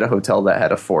 I'd stay at a hotel that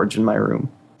had a Forge in my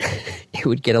room. It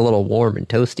would get a little warm and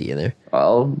toasty in there.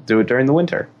 I'll do it during the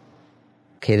winter.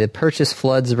 Okay, the purchase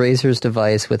floods Razer's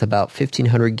device with about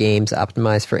 1,500 games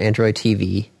optimized for Android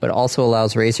TV, but also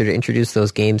allows Razer to introduce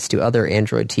those games to other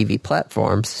Android TV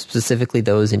platforms, specifically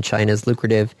those in China's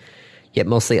lucrative, yet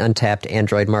mostly untapped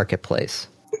Android marketplace.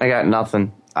 I got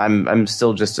nothing. I'm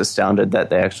still just astounded that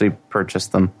they actually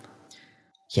purchased them.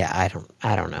 Yeah, I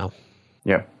don't know.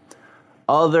 Yep.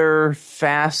 Other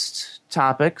fast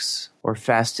topics, or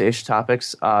fast-ish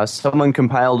topics, someone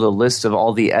compiled a list of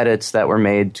all the edits that were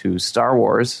made to Star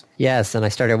Wars. Yes, and I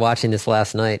started watching this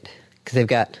last night, because they've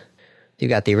got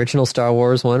the original Star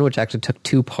Wars one, which actually took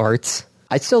 2 parts.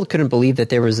 I still couldn't believe that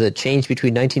there was a change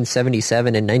between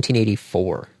 1977 and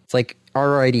 1984. It's like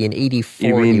already in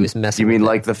 84 he was messing with You mean it.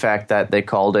 like the fact that they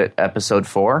called it Episode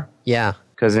 4? Yeah.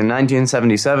 Because in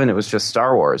 1977 it was just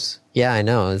Star Wars. Yeah, I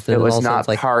know. It was not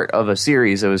part of a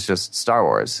series, it was just Star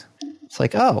Wars. It's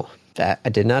like, oh, that I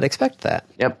did not expect that.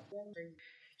 Yep.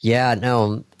 Yeah,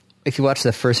 no. If you watch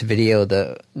the first video,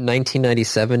 the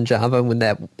 1997 Java, when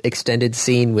that extended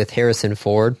scene with Harrison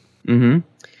Ford,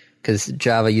 because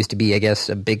Java used to be, I guess,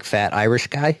 a big fat Irish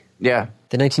guy. Yeah.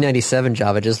 The 1997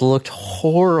 Java just looked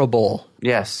horrible.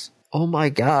 Yes. Oh my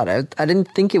god, I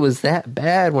didn't think it was that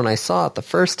bad when I saw it the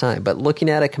first time, but looking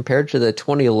at it compared to the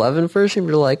 2011 version,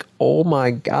 you're like, oh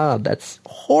my god, that's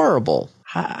horrible.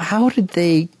 How did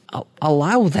they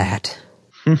allow that?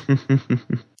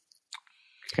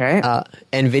 Okay.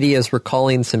 NVIDIA's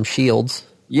recalling some shields.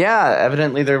 Yeah,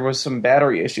 evidently there was some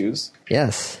battery issues.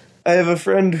 Yes. I have a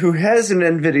friend who has an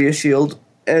NVIDIA Shield,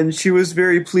 and she was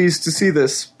very pleased to see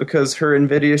this because her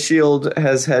NVIDIA Shield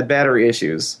has had battery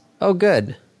issues. Oh,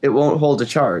 good. It won't hold a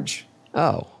charge.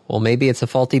 Oh, well, maybe it's a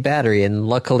faulty battery and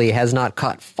luckily has not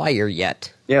caught fire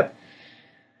yet. Yep.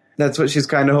 That's what she's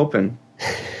kind of hoping.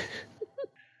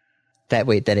 That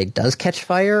it does catch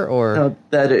fire, or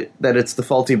that it's the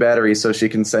faulty battery, so she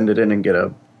can send it in and get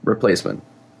a replacement.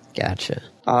 Gotcha.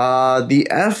 The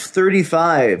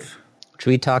F-35, which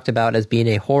we talked about as being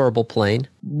a horrible plane.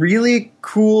 Really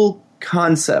cool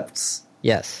concepts.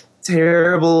 Yes.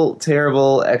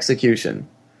 Terrible execution.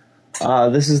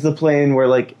 This is the plane where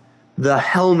like the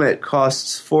helmet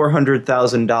costs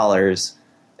 $400,000,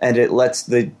 and it lets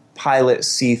the pilot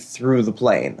see through the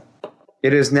plane.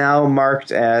 It is now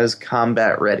marked as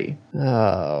combat ready.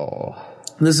 Oh.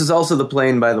 This is also the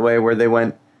plane, by the way, where they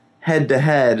went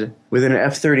head-to-head with an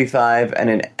F-35 and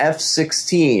an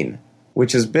F-16,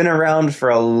 which has been around for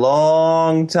a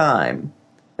long time.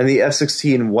 And the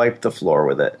F-16 wiped the floor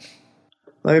with it.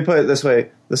 Let me put it this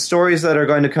way. The stories that are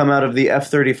going to come out of the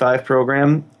F-35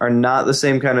 program are not the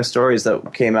same kind of stories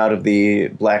that came out of the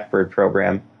Blackbird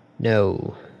program.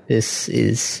 No. This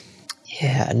is...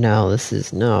 Yeah, no, this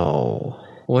is... No.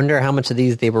 Wonder how much of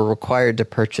these they were required to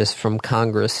purchase from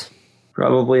Congress.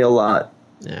 Probably a lot.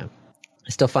 Yeah. I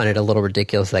still find it a little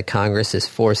ridiculous that Congress is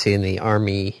forcing the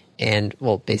Army and,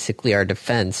 well, basically our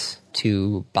defense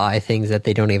to buy things that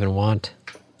they don't even want.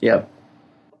 Yep.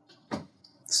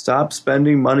 Stop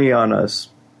spending money on us.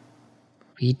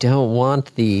 We don't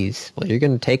want these. Well, you're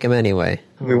going to take them anyway.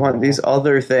 We want these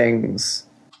other things.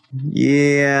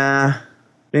 Yeah.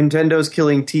 Nintendo's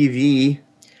killing TV.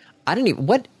 I don't even...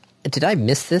 What? Did I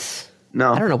miss this?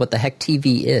 No. I don't know what the heck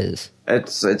TV is.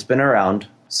 It's been around.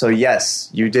 So yes,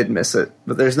 you did miss it.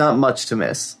 But there's not much to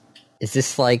miss. Is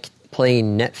this like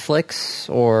playing Netflix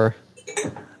or...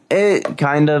 It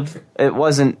kind of... It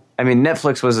wasn't... I mean,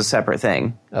 Netflix was a separate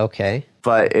thing. Okay.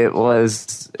 But it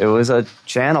was a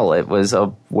channel. It was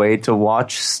a way to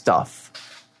watch stuff.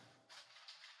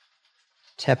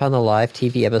 Tap on the live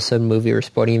TV episode, movie, or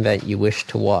sporting event you wish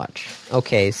to watch.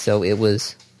 Okay, so it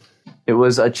was... It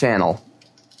was a channel,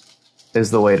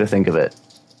 is the way to think of it.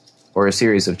 Or a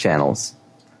series of channels.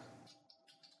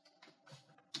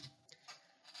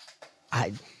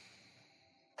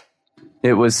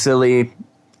 It was silly,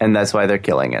 and that's why they're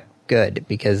killing it. Good,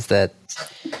 because that...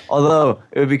 Although,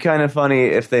 it would be kind of funny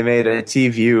if they made a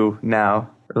T-View now.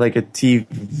 Or like a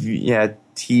T-View.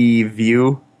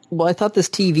 Well, I thought this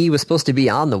TV was supposed to be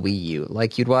on the Wii U.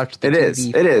 Like, you'd watch the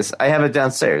TV... It is. I have it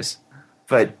downstairs.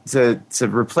 But to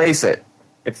replace it,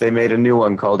 if they made a new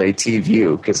one called a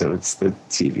T-View, because it's the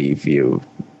TV view.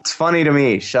 It's funny to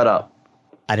me. Shut up.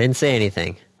 I didn't say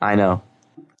anything. I know.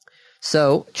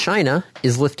 So, China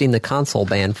is lifting the console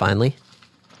ban finally.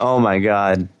 Oh my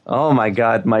god.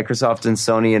 Microsoft and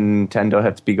Sony and Nintendo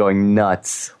have to be going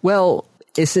nuts. Well,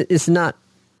 it's not...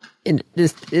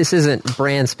 This isn't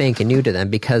brand spanking new to them,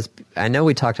 because I know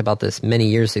we talked about this many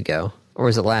years ago. Or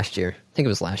was it last year? I think it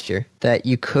was last year. That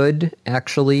you could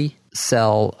actually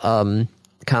sell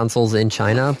consoles in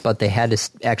China, but they had to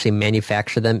actually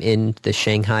manufacture them in the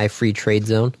Shanghai Free Trade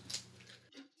Zone.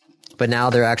 But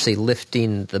now they're actually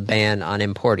lifting the ban on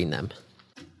importing them.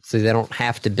 So they don't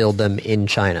have to build them in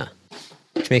China.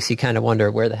 Which makes you kind of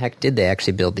wonder, where the heck did they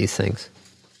actually build these things?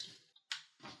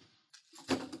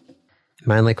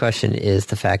 My only question is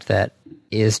the fact that,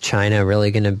 is China really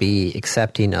going to be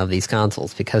accepting of these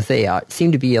consoles? Because they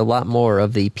seem to be a lot more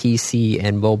of the PC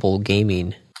and mobile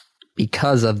gaming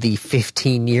because of the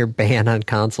 15-year ban on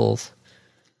consoles.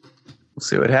 We'll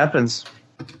see what happens.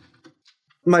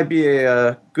 Might be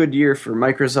a good year for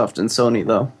Microsoft and Sony,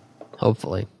 though.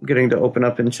 Hopefully. Getting to open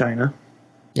up in China.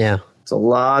 Yeah. It's a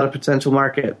lot of potential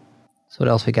market. So what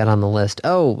else we got on the list?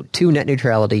 Oh, 2 net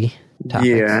neutrality topics.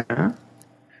 Yeah.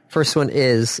 First one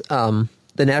is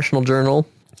the National Journal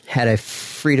had a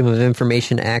Freedom of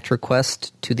Information Act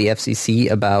request to the FCC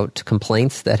about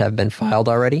complaints that have been filed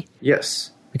already. Yes.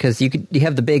 Because you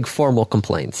have the big formal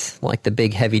complaints, like the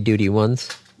big heavy-duty ones.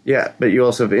 Yeah, but you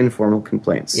also have informal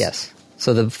complaints. Yes.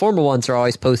 So the formal ones are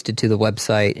always posted to the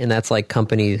website, and that's like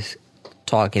companies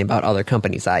talking about other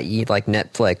companies, i.e. like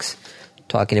Netflix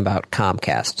talking about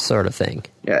Comcast sort of thing.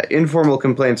 Yeah, informal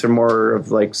complaints are more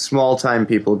of like small-time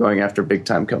people going after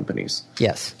big-time companies.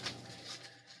 Yes.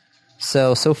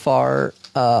 So far,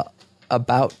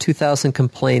 about 2,000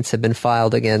 complaints have been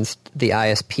filed against the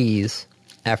ISPs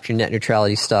after net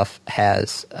neutrality stuff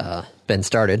has been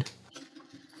started.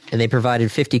 And they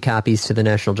provided 50 copies to the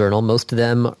National Journal. Most of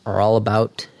them are all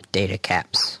about data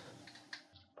caps.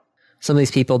 Some of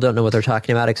these people don't know what they're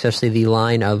talking about, especially the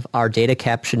line of our data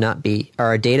should not be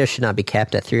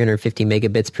capped at 350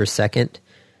 megabits per second.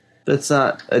 That's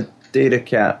not a data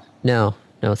cap. No,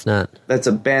 it's not. That's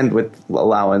a bandwidth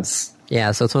allowance.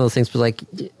 Yeah, so it's one of those things where like,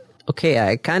 okay,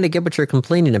 I kind of get what you're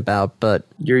complaining about, but...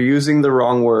 You're using the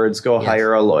wrong words. Go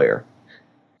hire a lawyer.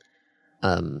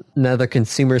 Another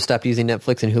consumer stopped using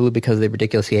Netflix and Hulu because of the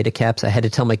ridiculous data caps. I had to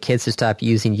tell my kids to stop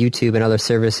using YouTube and other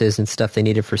services and stuff they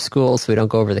needed for school so we don't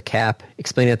go over the cap,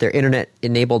 explaining that their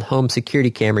internet-enabled home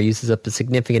security camera uses up a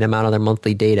significant amount of their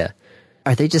monthly data.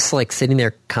 Are they just like sitting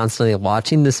there constantly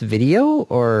watching this video,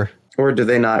 or do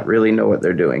they not really know what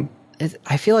they're doing?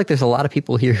 I feel like there's a lot of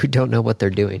people here who don't know what they're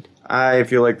doing. I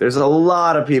feel like there's a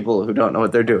lot of people who don't know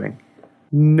what they're doing.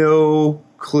 No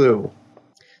clue.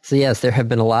 So yes, there have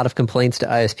been a lot of complaints to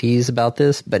ISPs about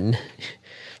this, but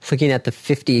looking at the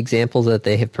 50 examples that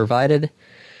they have provided,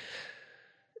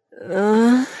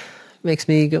 makes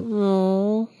me go,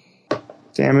 oh.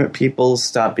 Damn it, people,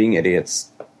 stop being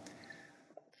idiots.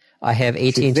 I have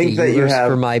AT&T think that you Uverse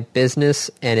have- for my business,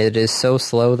 and it is so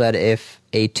slow that if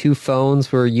two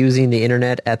phones were using the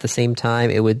internet at the same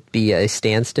time, it would be a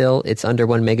standstill. It's under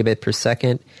 1 megabit per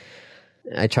second.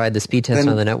 I tried the speed test Then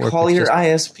on the network. call It's your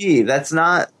just- ISP. That's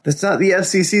not the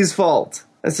FCC's fault.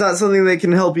 That's not something they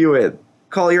can help you with.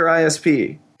 Call your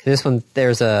ISP. This one,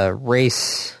 there's a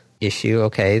race issue.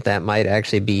 Okay, that might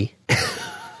actually be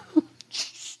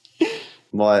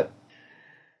What?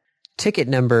 ticket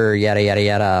number, yada, yada,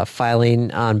 yada,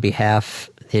 filing on behalf.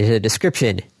 Here's a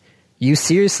description. You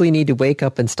seriously need to wake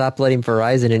up and stop letting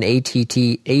Verizon and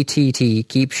AT&T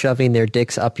keep shoving their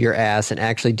dicks up your ass and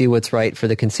actually do what's right for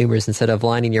the consumers instead of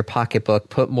lining your pocketbook.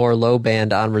 Put more low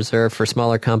band on reserve for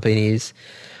smaller companies.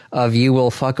 You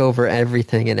will fuck over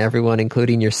everything and everyone,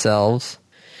 including yourselves.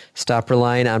 Stop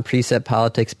relying on preset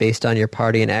politics based on your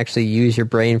party and actually use your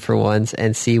brain for once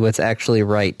and see what's actually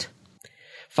right.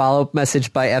 Follow-up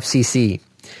message by FCC.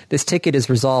 This ticket is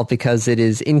resolved because it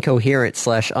is incoherent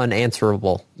 /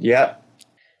 unanswerable. Yep.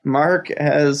 Mark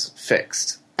has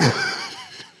fixed.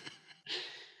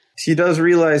 He does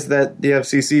realize that the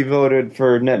FCC voted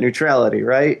for net neutrality,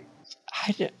 right?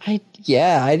 I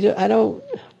don't.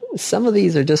 Some of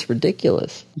these are just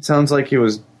ridiculous. It sounds like he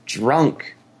was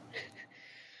drunk.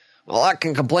 Well, I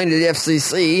can complain to the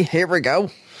FCC. Here we go.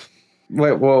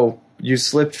 Wait, whoa. You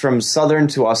slipped from Southern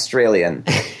to Australian.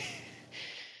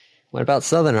 What about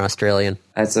Southern Australian?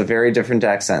 That's a very different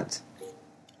accent.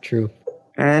 True.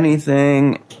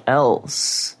 Anything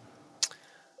else?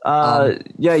 Yeah,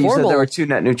 you said there were two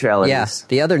net neutralities. Yeah,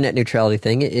 the other net neutrality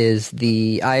thing is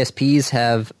the ISPs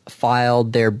have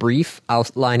filed their brief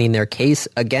outlining their case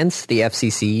against the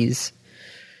FCC's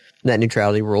net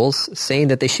neutrality rules, saying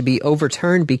that they should be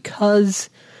overturned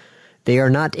because they are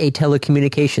not a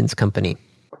telecommunications company.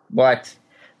 What?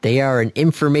 They are an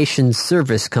information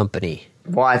service company.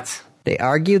 What? They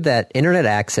argue that internet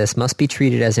access must be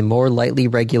treated as a more lightly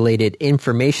regulated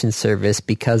information service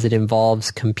because it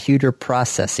involves computer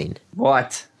processing.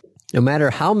 What? No matter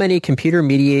how many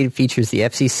computer-mediated features the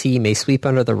FCC may sweep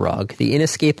under the rug, the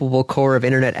inescapable core of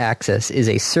internet access is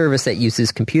a service that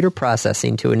uses computer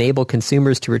processing to enable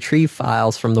consumers to retrieve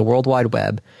files from the World Wide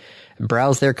Web and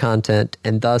browse their content,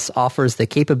 and thus offers the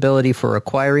capability for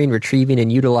acquiring, retrieving,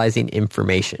 and utilizing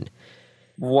information.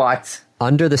 What?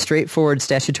 Under the straightforward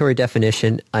statutory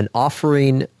definition, an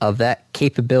offering of that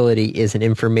capability is an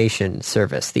information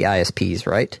service, the ISPs,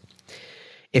 right?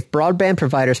 If broadband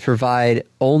providers provide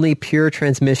only pure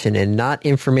transmission and not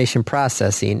information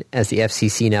processing, as the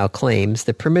FCC now claims,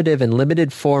 the primitive and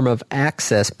limited form of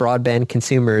access broadband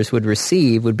consumers would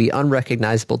receive would be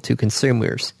unrecognizable to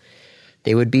consumers.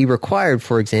 They would be required,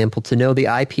 for example, to know the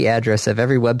IP address of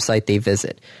every website they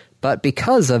visit. But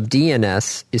because of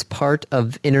DNS is part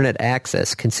of internet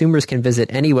access, consumers can visit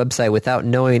any website without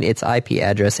knowing its IP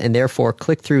address and therefore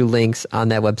click through links on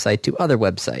that website to other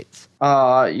websites.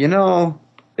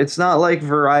 It's not like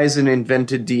Verizon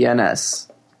invented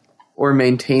DNS. Or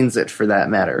maintains it, for that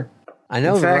matter. I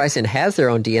know In fact, Verizon has their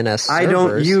own DNS servers. I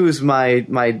don't use my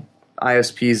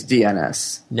ISP's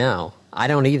DNS. No, I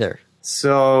don't either.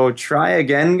 So try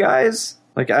again, guys.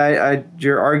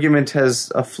 Your argument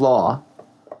has a flaw.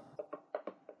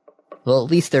 Well,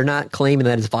 at least they're not claiming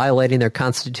that it's violating their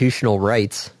constitutional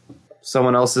rights.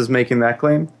 Someone else is making that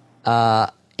claim?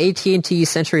 AT&T,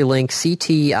 CenturyLink,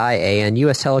 CTIA, and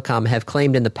U.S. Telecom have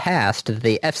claimed in the past that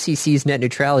the FCC's net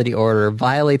neutrality order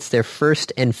violates their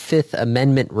First and Fifth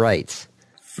Amendment rights.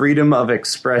 Freedom of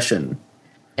expression.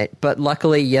 But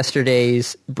luckily,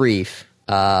 yesterday's brief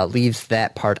leaves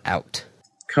that part out.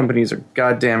 Companies are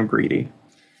goddamn greedy.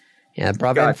 Yeah,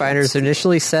 broadband providers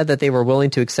initially said that they were willing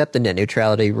to accept the net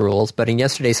neutrality rules, but in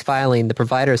yesterday's filing, the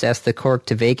providers asked the court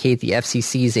to vacate the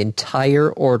FCC's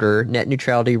entire order, net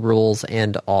neutrality rules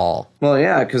and all. Well,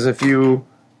 yeah, because if you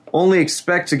only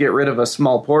expect to get rid of a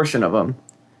small portion of them,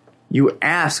 you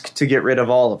ask to get rid of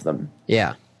all of them.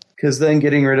 Yeah. Because then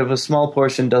getting rid of a small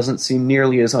portion doesn't seem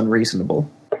nearly as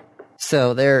unreasonable.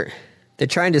 So they're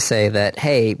trying to say that,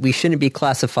 hey, we shouldn't be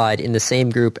classified in the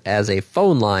same group as a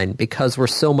phone line because we're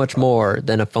so much more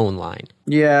than a phone line.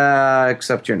 Yeah,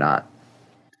 except you're not.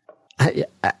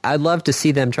 I'd love to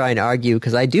see them try and argue,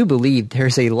 because I do believe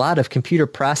there's a lot of computer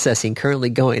processing currently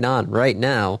going on right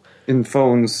now. In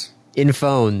phones. In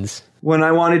phones. When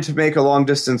I wanted to make a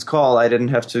long-distance call, I didn't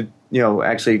have to,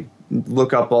 actually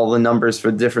look up all the numbers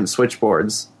for different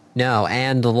switchboards. No,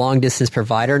 and the long-distance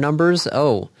provider numbers,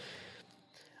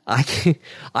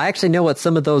 I actually know what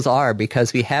some of those are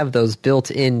because we have those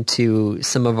built into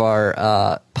some of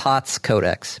our POTS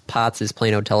codecs. POTS is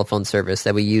Plano Telephone Service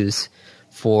that we use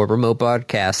for remote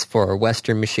broadcasts for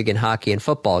Western Michigan hockey and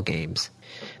football games.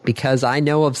 Because I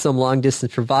know of some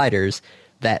long-distance providers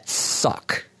that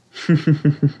suck.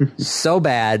 So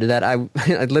bad that I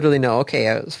literally know,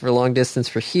 okay, for long distance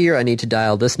for here, I need to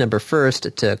dial this number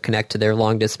first to connect to their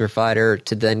long-distance provider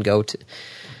to then go to...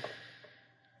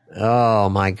 Oh,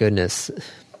 my goodness.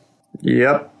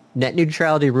 Yep. Net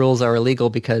neutrality rules are illegal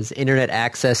because internet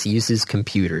access uses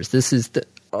computers. This is the...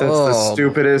 That's the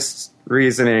stupidest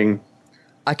reasoning.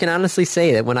 I can honestly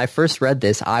say that when I first read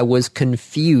this, I was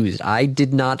confused. I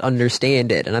did not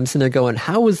understand it. And I'm sitting there going,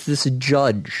 how is this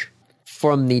judge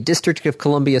from the District of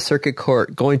Columbia Circuit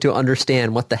Court going to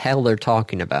understand what the hell they're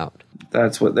talking about?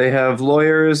 That's what they have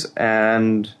lawyers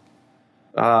and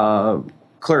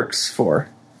clerks for.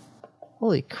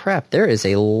 Holy crap, there is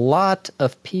a lot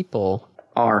of people.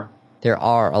 There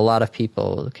are a lot of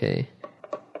people, okay.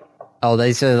 Oh,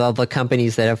 these are all the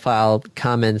companies that have filed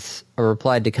comments or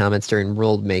replied to comments during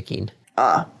rulemaking.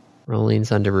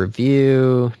 Rulings under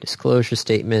review, disclosure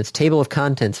statements, table of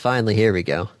contents, finally, here we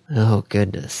go. Oh,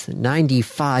 goodness.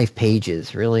 95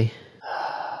 pages, really?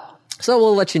 So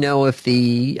we'll let you know if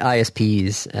the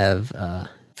ISPs have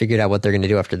figured out what they're going to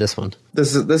do after this one.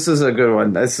 This is a good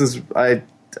one.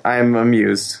 I'm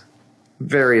amused.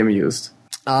 Very amused.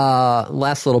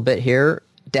 Last little bit here.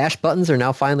 Dash buttons are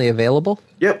now finally available.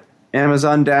 Yep.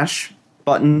 Amazon Dash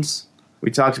buttons.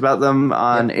 We talked about them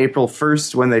on April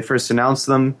 1st when they first announced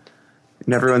them.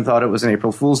 And everyone thought it was an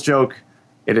April Fool's joke.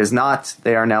 It is not.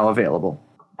 They are now available.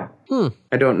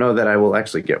 I don't know that I will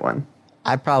actually get one.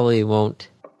 I probably won't.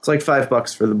 It's like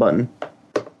 $5 for the button.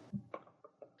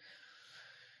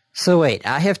 So wait,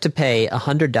 I have to pay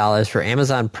 $100 for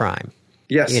Amazon Prime.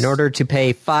 Yes. In order to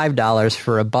pay $5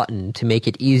 for a button to make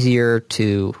it easier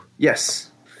to... Yes.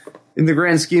 In the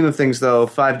grand scheme of things, though,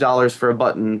 $5 for a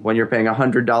button when you're paying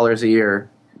 $100 a year,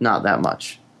 not that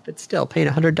much. But still, paying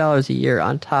 $100 a year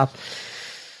on top...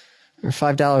 Or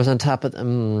 $5 on top of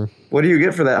them... What do you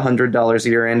get for that $100 a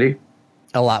year, Andy?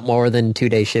 A lot more than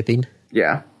 2-day shipping.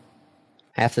 Yeah.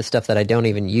 Half the stuff that I don't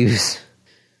even use.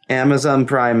 Amazon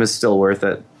Prime is still worth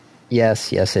it.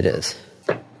 Yes, it is.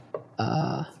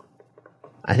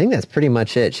 I think that's pretty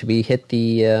much it. Should we hit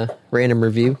the random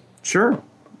review? Sure.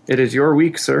 It is your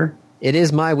week, sir. It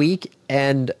is my week,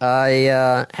 and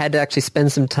I had to actually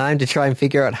spend some time to try and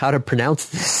figure out how to pronounce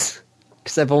this,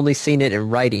 because I've only seen it in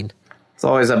writing. It's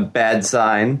always a bad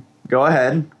sign. Go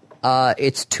ahead.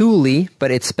 It's Thule,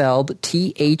 but it's spelled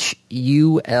Thule.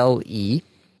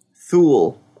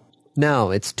 Thule.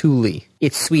 No, it's Thule.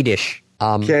 It's Swedish.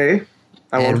 Okay.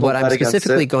 And what I'm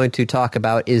specifically going to talk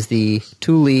about is the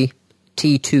Thule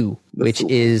T2, which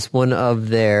is one of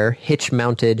their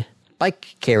hitch-mounted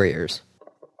bike carriers.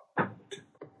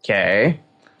 Okay.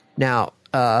 Now,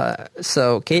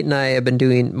 so Kate and I have been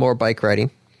doing more bike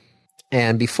riding,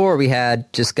 and before we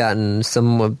had just gotten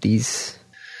some of these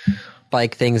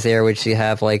bike things there, which you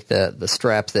have like the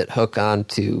straps that hook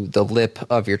onto the lip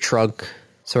of your trunk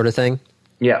sort of thing.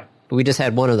 Yeah. But we just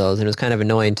had one of those, and it was kind of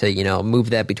annoying to, move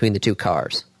that between the two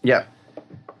cars. Yeah.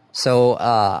 So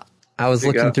I was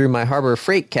looking through my Harbor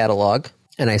Freight catalog,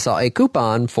 and I saw a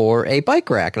coupon for a bike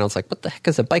rack, and I was like, what the heck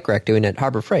is a bike rack doing at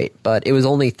Harbor Freight? But it was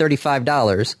only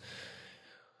 $35,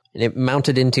 and it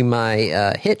mounted into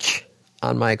my hitch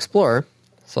on my Explorer.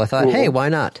 So I thought, hey, why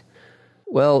not?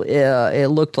 Well, it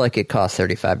looked like it cost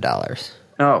 $35.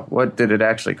 Oh, what did it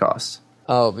actually cost?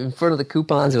 Oh, in front of the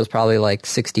coupons, it was probably like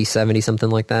 60, 70, something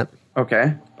like that.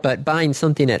 Okay. But buying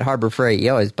something at Harbor Freight,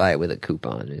 you always buy it with a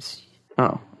coupon.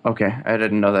 Oh, okay. I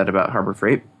didn't know that about Harbor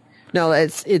Freight. No,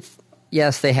 it's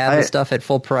yes, they have the stuff at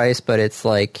full price, but it's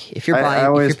like if you're buying, I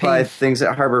always buy things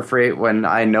at Harbor Freight when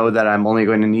I know that I'm only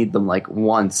going to need them like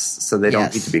once, so they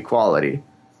don't need to be quality.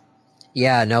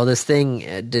 Yeah, no, this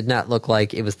thing did not look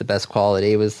like it was the best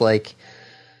quality. It was like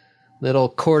little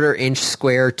 1/4-inch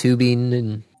square tubing,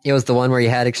 and it was the one where you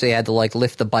had to like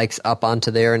lift the bikes up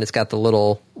onto there, and it's got the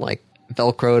little like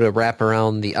Velcro to wrap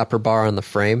around the upper bar on the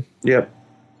frame. Yep.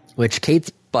 Which Kate's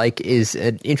bike is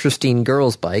an interesting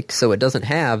girl's bike, so it doesn't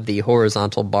have the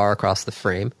horizontal bar across the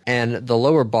frame, and the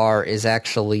lower bar is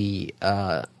actually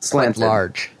quite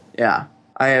large. Yeah,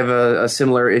 I have a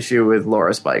similar issue with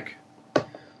Laura's bike.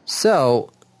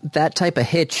 So that type of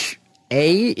hitch,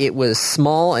 it was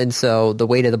small, and so the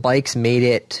weight of the bikes made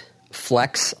it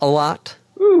flex a lot.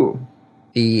 Ooh.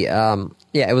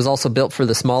 It was also built for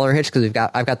the smaller hitch because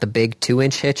I've got the big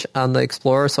 2-inch hitch on the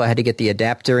Explorer, so I had to get the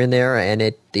adapter in there,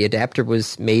 and the adapter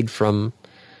was made from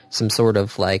some sort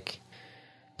of like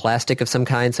plastic of some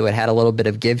kind, so it had a little bit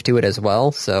of give to it as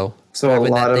well. So a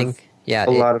driving lot that of thing, yeah,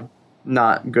 lot of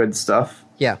not good stuff.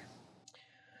 yeah.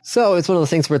 So it's one of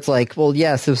those things where it's like, well,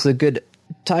 yes, this was a good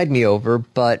tide me over,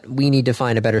 but we need to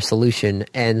find a better solution.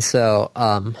 And so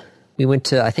we went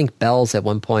to, I think, Bell's at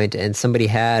one point, and somebody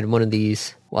had one of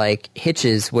these like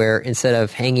hitches where instead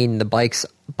of hanging the bikes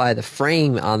by the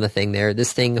frame on the thing there,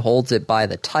 this thing holds it by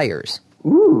the tires.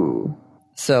 Ooh.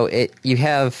 So you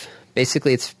have,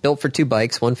 basically it's built for two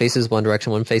bikes. One faces one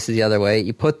direction, one faces the other way.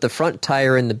 You put the front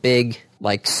tire in the big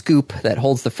like scoop that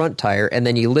holds the front tire, and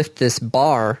then you lift this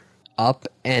bar up,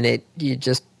 and you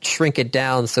just shrink it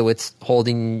down so it's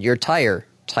holding your tire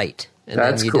tight. And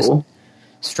That's then you cool.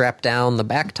 just strap down the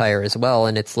back tire as well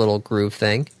in its little groove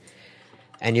thing.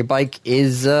 And your bike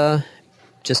is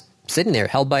just sitting there,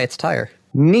 held by its tire.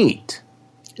 Neat.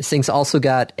 This thing's also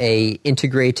got a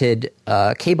integrated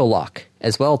cable lock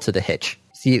as well to the hitch.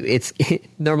 So it's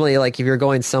normally like if you're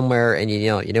going somewhere and you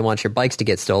didn't want your bikes to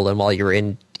get stolen while you were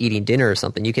in eating dinner or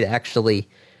something, you could actually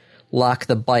lock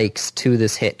the bikes to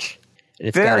this hitch. And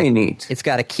it's Very neat. It's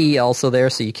got a key also there,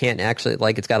 so you can't actually,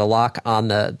 like, it's got a lock on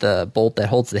the bolt that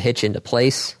holds the hitch into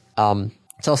place.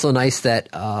 It's also nice that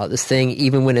this thing,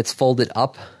 even when it's folded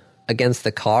up against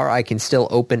the car, I can still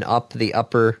open up the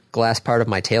upper glass part of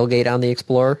my tailgate on the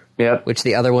Explorer. Yep. Which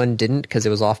the other one didn't because it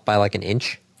was off by like an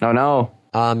inch. Oh, no.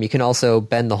 You can also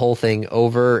bend the whole thing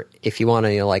over if you want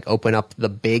to, like, open up the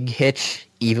big hitch,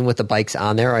 even with the bikes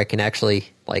on there. I can actually,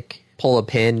 like, pull a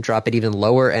pin, drop it even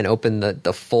lower, and open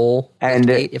the full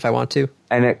gate if I want to.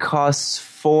 And it costs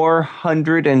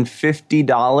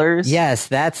 $450? Yes,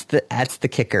 that's the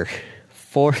kicker.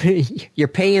 You're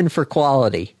paying for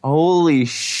quality. Holy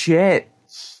shit.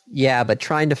 Yeah, but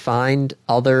trying to find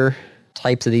other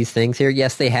types of these things here.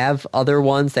 Yes, they have other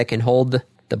ones that can hold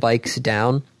the bikes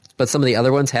down, but some of the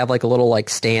other ones have like a little like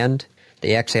stand.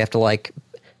 They actually have to like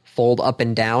fold up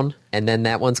and down, and then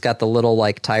that one's got the little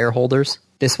like tire holders.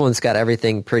 This one's got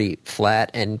everything pretty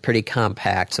flat and pretty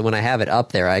compact, so when I have it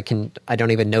up there, I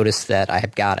don't even notice that I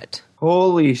have got it.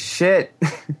 Holy shit.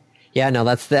 Yeah, no,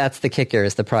 that's the kicker,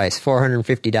 is the price,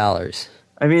 $450.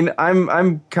 I mean,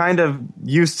 I'm kind of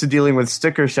used to dealing with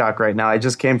sticker shock right now. I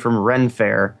just came from Ren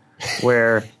Fair,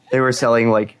 where they were selling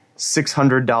like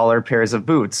 $600 pairs of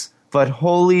boots. But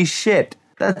holy shit,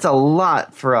 that's a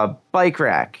lot for a bike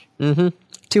rack. Mm-hmm.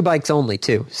 2 bikes only,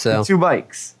 too. So 2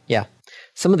 bikes. Yeah.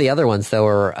 Some of the other ones, though,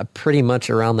 are pretty much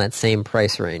around that same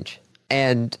price range.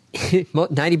 And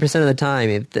 90% of the time,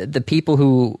 if the people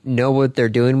who know what they're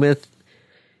doing with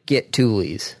get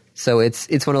Thule's. So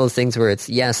it's one of those things where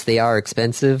yes, they are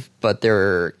expensive, but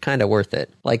they're kind of worth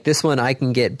it. Like this one, I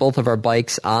can get both of our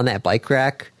bikes on that bike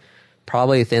rack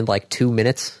probably within like 2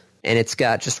 minutes. And it's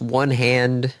got just one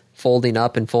hand folding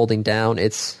up and folding down.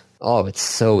 It's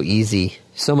so easy.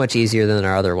 So much easier than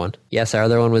our other one. Yes, our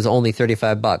other one was only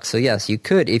 $35. So yes, you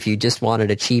could if you just wanted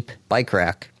a cheap bike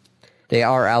rack. They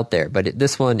are out there, but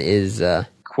this one is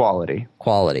quality.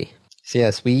 So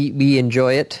yes, we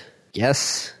enjoy it.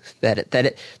 Yes,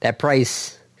 that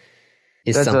price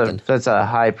is something. That's a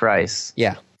high price.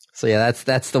 Yeah. So yeah,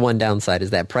 that's the one downside,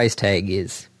 is that price tag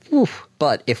is. Oof.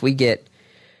 But if we get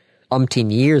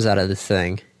umpteen years out of this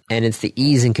thing, and it's the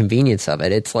ease and convenience of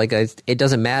it. It's like it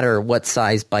doesn't matter what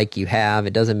size bike you have.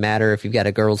 It doesn't matter if you've got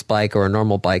a girl's bike or a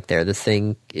normal bike there. This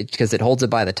thing, because it holds it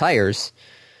by the tires.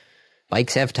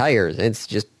 Bikes have tires. It's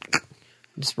just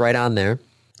right on there.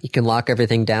 You can lock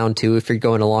everything down, too, if you're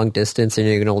going a long distance and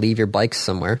you're going to leave your bike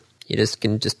somewhere. You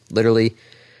can just literally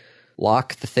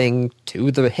lock the thing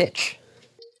to the hitch.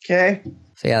 Okay.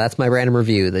 So yeah, that's my random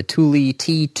review, the Thule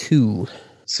T2.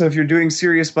 So if you're doing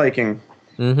serious biking,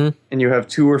 and you have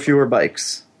 2 or fewer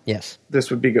bikes, yes, this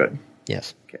would be good.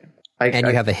 Yes. Okay. And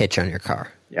you have a hitch on your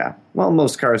car. Yeah. Well,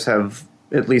 most cars have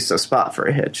at least a spot for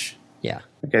a hitch. Yeah.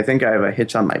 Like I think I have a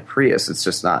hitch on my Prius. It's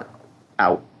just not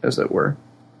out, as it were.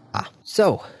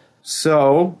 So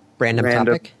random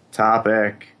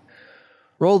topic.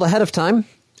 Rolled ahead of time.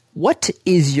 What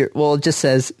is it just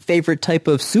says favorite type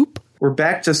of soup. We're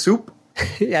back to soup?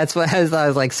 That's what I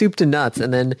was like, soup to nuts.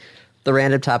 And then the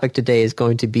random topic today is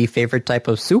going to be favorite type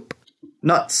of soup.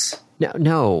 Nuts.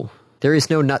 No, there is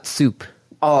no nut soup.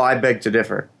 Oh, I beg to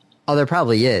differ. Oh, there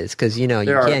probably is, because,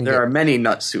 there are many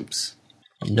nut soups.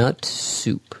 Nut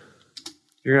soup.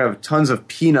 You're going to have tons of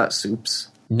peanut soups.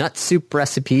 Nut soup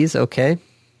recipes, okay.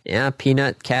 Yeah,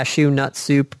 peanut, cashew nut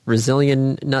soup,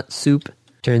 Brazilian nut soup.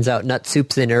 Turns out nut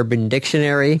soup's in Urban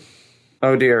Dictionary.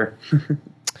 Oh, dear.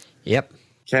 Yep.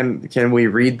 Can we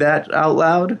read that out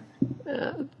loud?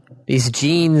 These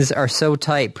jeans are so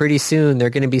tight. Pretty soon, they're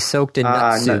going to be soaked in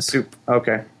nut soup. Nut soup.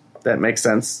 Okay. That makes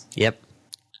sense. Yep.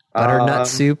 Butternut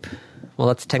soup. Well,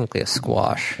 that's technically a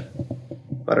squash.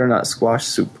 Butternut squash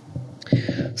soup.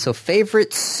 So,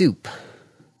 favorite soup?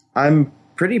 I'm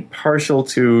pretty partial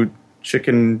to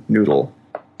chicken noodle.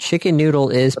 Chicken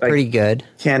noodle is pretty good.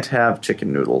 Can't have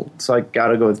chicken noodle, so I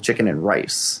gotta go with chicken and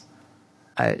rice.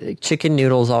 Chicken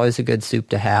noodle is always a good soup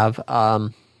to have.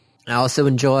 I also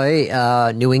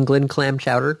enjoy New England clam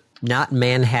chowder. Not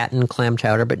Manhattan clam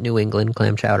chowder, but New England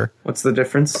clam chowder. What's the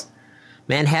difference?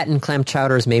 Manhattan clam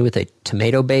chowder is made with a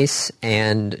tomato base,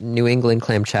 and New England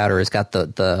clam chowder has got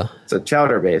the It's a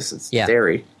chowder base. It's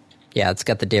dairy. Yeah, it's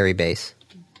got the dairy base.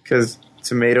 Because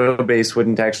tomato base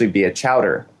wouldn't actually be a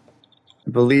chowder.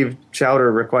 I believe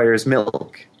chowder requires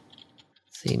milk.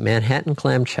 See, Manhattan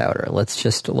clam chowder. Let's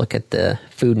just look at the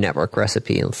Food Network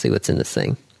recipe and see what's in this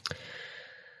thing.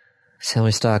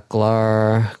 Celery stalk,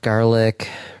 garlic,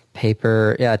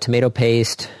 paper, tomato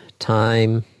paste,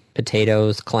 thyme,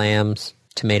 potatoes, clams,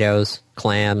 tomatoes,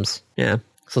 clams. Yeah.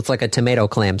 So it's like a tomato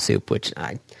clam soup, which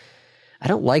I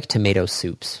don't like tomato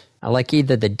soups. I like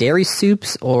either the dairy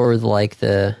soups or like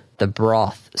the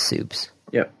broth soups.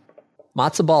 Yep.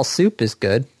 Matzo ball soup is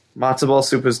good. Matzo ball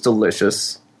soup is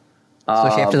delicious.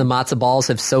 Especially after the matzo balls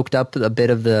have soaked up a bit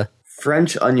of the...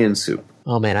 French onion soup.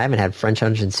 Oh man, I haven't had French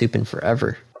onion soup in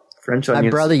forever. French onion My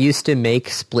brother used to make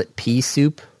split pea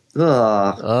soup.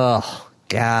 Ugh. Oh,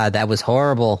 God, that was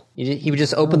horrible. He would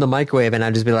just open the microwave and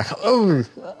I'd just be like, oh.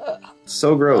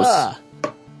 So gross.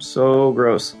 So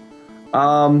gross.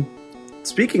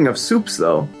 Speaking of soups,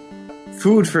 though,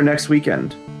 food for next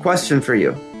weekend. Question for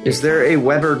you. Is there a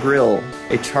Weber grill,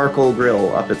 a charcoal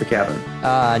grill up at the cabin?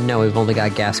 No, we've only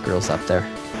got gas grills up there.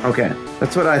 Okay,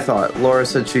 that's what I thought. Laura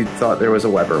said she thought there was a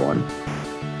Weber one.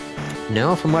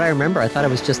 No, from what I remember, I thought it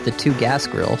was just the 2 gas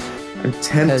grills. I'm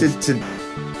tempted to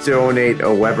donate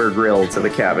a Weber grill to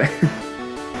the cabin.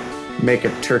 Make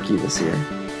a turkey this year.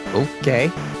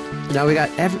 Okay. Now we got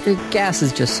gas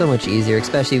is just so much easier,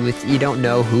 especially with you don't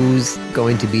know who's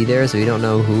going to be there, so you don't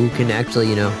know who can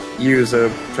actually, use a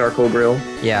charcoal grill.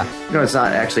 Yeah. It's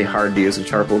not actually hard to use a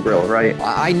charcoal grill, right?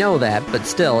 I know that, but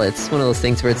still, it's one of those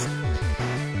things where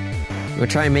we're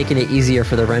trying making it easier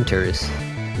for the renters.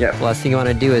 Yeah. The last thing you want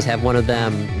to do is have one of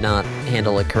them not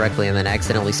handle it correctly and then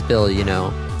accidentally spill,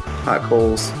 hot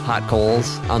coals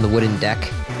on the wooden deck.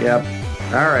 Yep.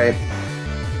 All right.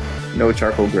 No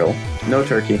charcoal grill. No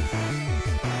turkey.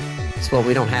 Well,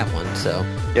 we don't have one, so.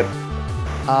 Yep.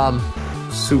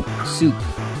 Soup.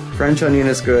 French onion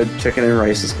is good. Chicken and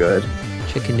rice is good.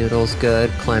 Chicken noodles good.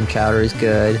 Clam chowder is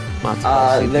good. Matzo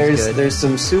ball soup is good. There's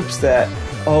some soups that.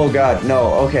 Oh God,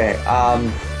 no. Okay.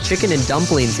 Chicken and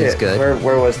dumplings is good.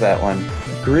 Where was that one?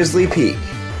 Grizzly Peak.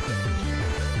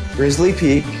 Grizzly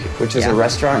Peak, which is a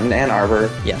restaurant in Ann Arbor.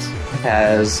 Yes.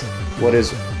 Has what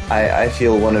is I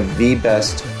feel one of the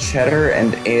best cheddar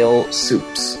and ale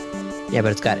soups. Yeah,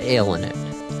 but it's got ale in it.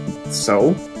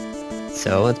 So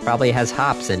it probably has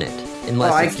hops in it.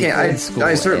 Unless I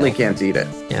certainly can't eat it.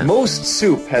 Yeah. Most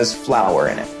soup has flour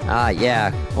in it.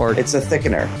 Yeah. Or it's a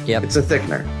thickener. Yep. It's a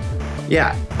thickener.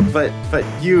 Yeah, but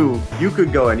you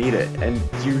could go and eat it, and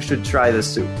you should try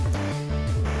this soup.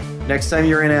 Next time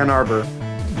you're in Ann Arbor,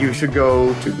 you should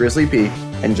go to Grizzly Peak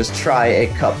and just try a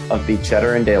cup of the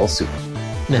cheddar and ale soup.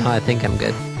 No, I think I'm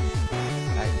good.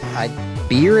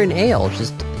 Beer and ale,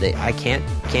 I can't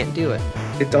do it.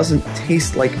 It doesn't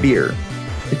taste like beer.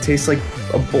 It tastes like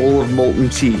a bowl of molten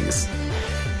cheese.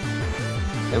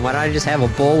 Then why don't I just have a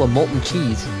bowl of molten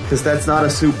cheese? Because that's not a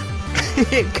soup.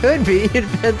 It could be. It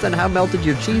depends on how melted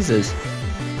your cheese is.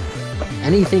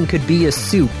 Anything could be a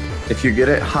soup. If you get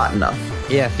it hot enough.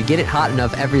 Yeah, if you get it hot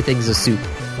enough, everything's a soup.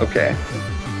 Okay.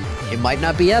 It might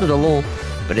not be edible,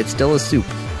 but it's still a soup.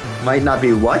 Might not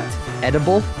be what?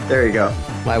 Edible? There you go.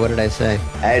 Why, what did I say?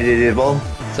 Edible.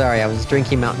 Sorry, I was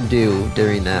drinking Mountain Dew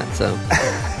during that, so.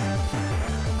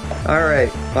 All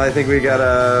right. Well, I think we got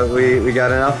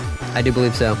enough. I do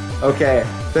believe so. Okay.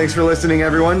 Thanks for listening,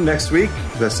 everyone. Next week,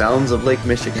 the sounds of Lake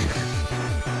Michigan.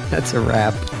 That's a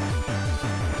wrap.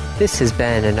 This has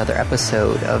been another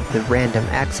episode of the Random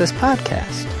Access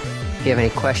Podcast. If you have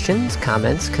any questions,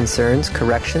 comments, concerns,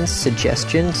 corrections,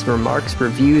 suggestions, remarks,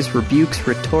 reviews, rebukes,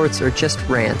 retorts, or just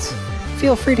rants,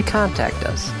 feel free to contact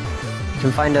us. You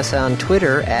can find us on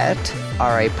Twitter at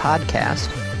RAPodcast,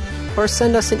 or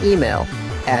send us an email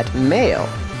at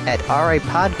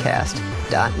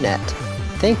mail@rapodcast.net.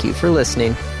 Thank you for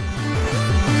listening.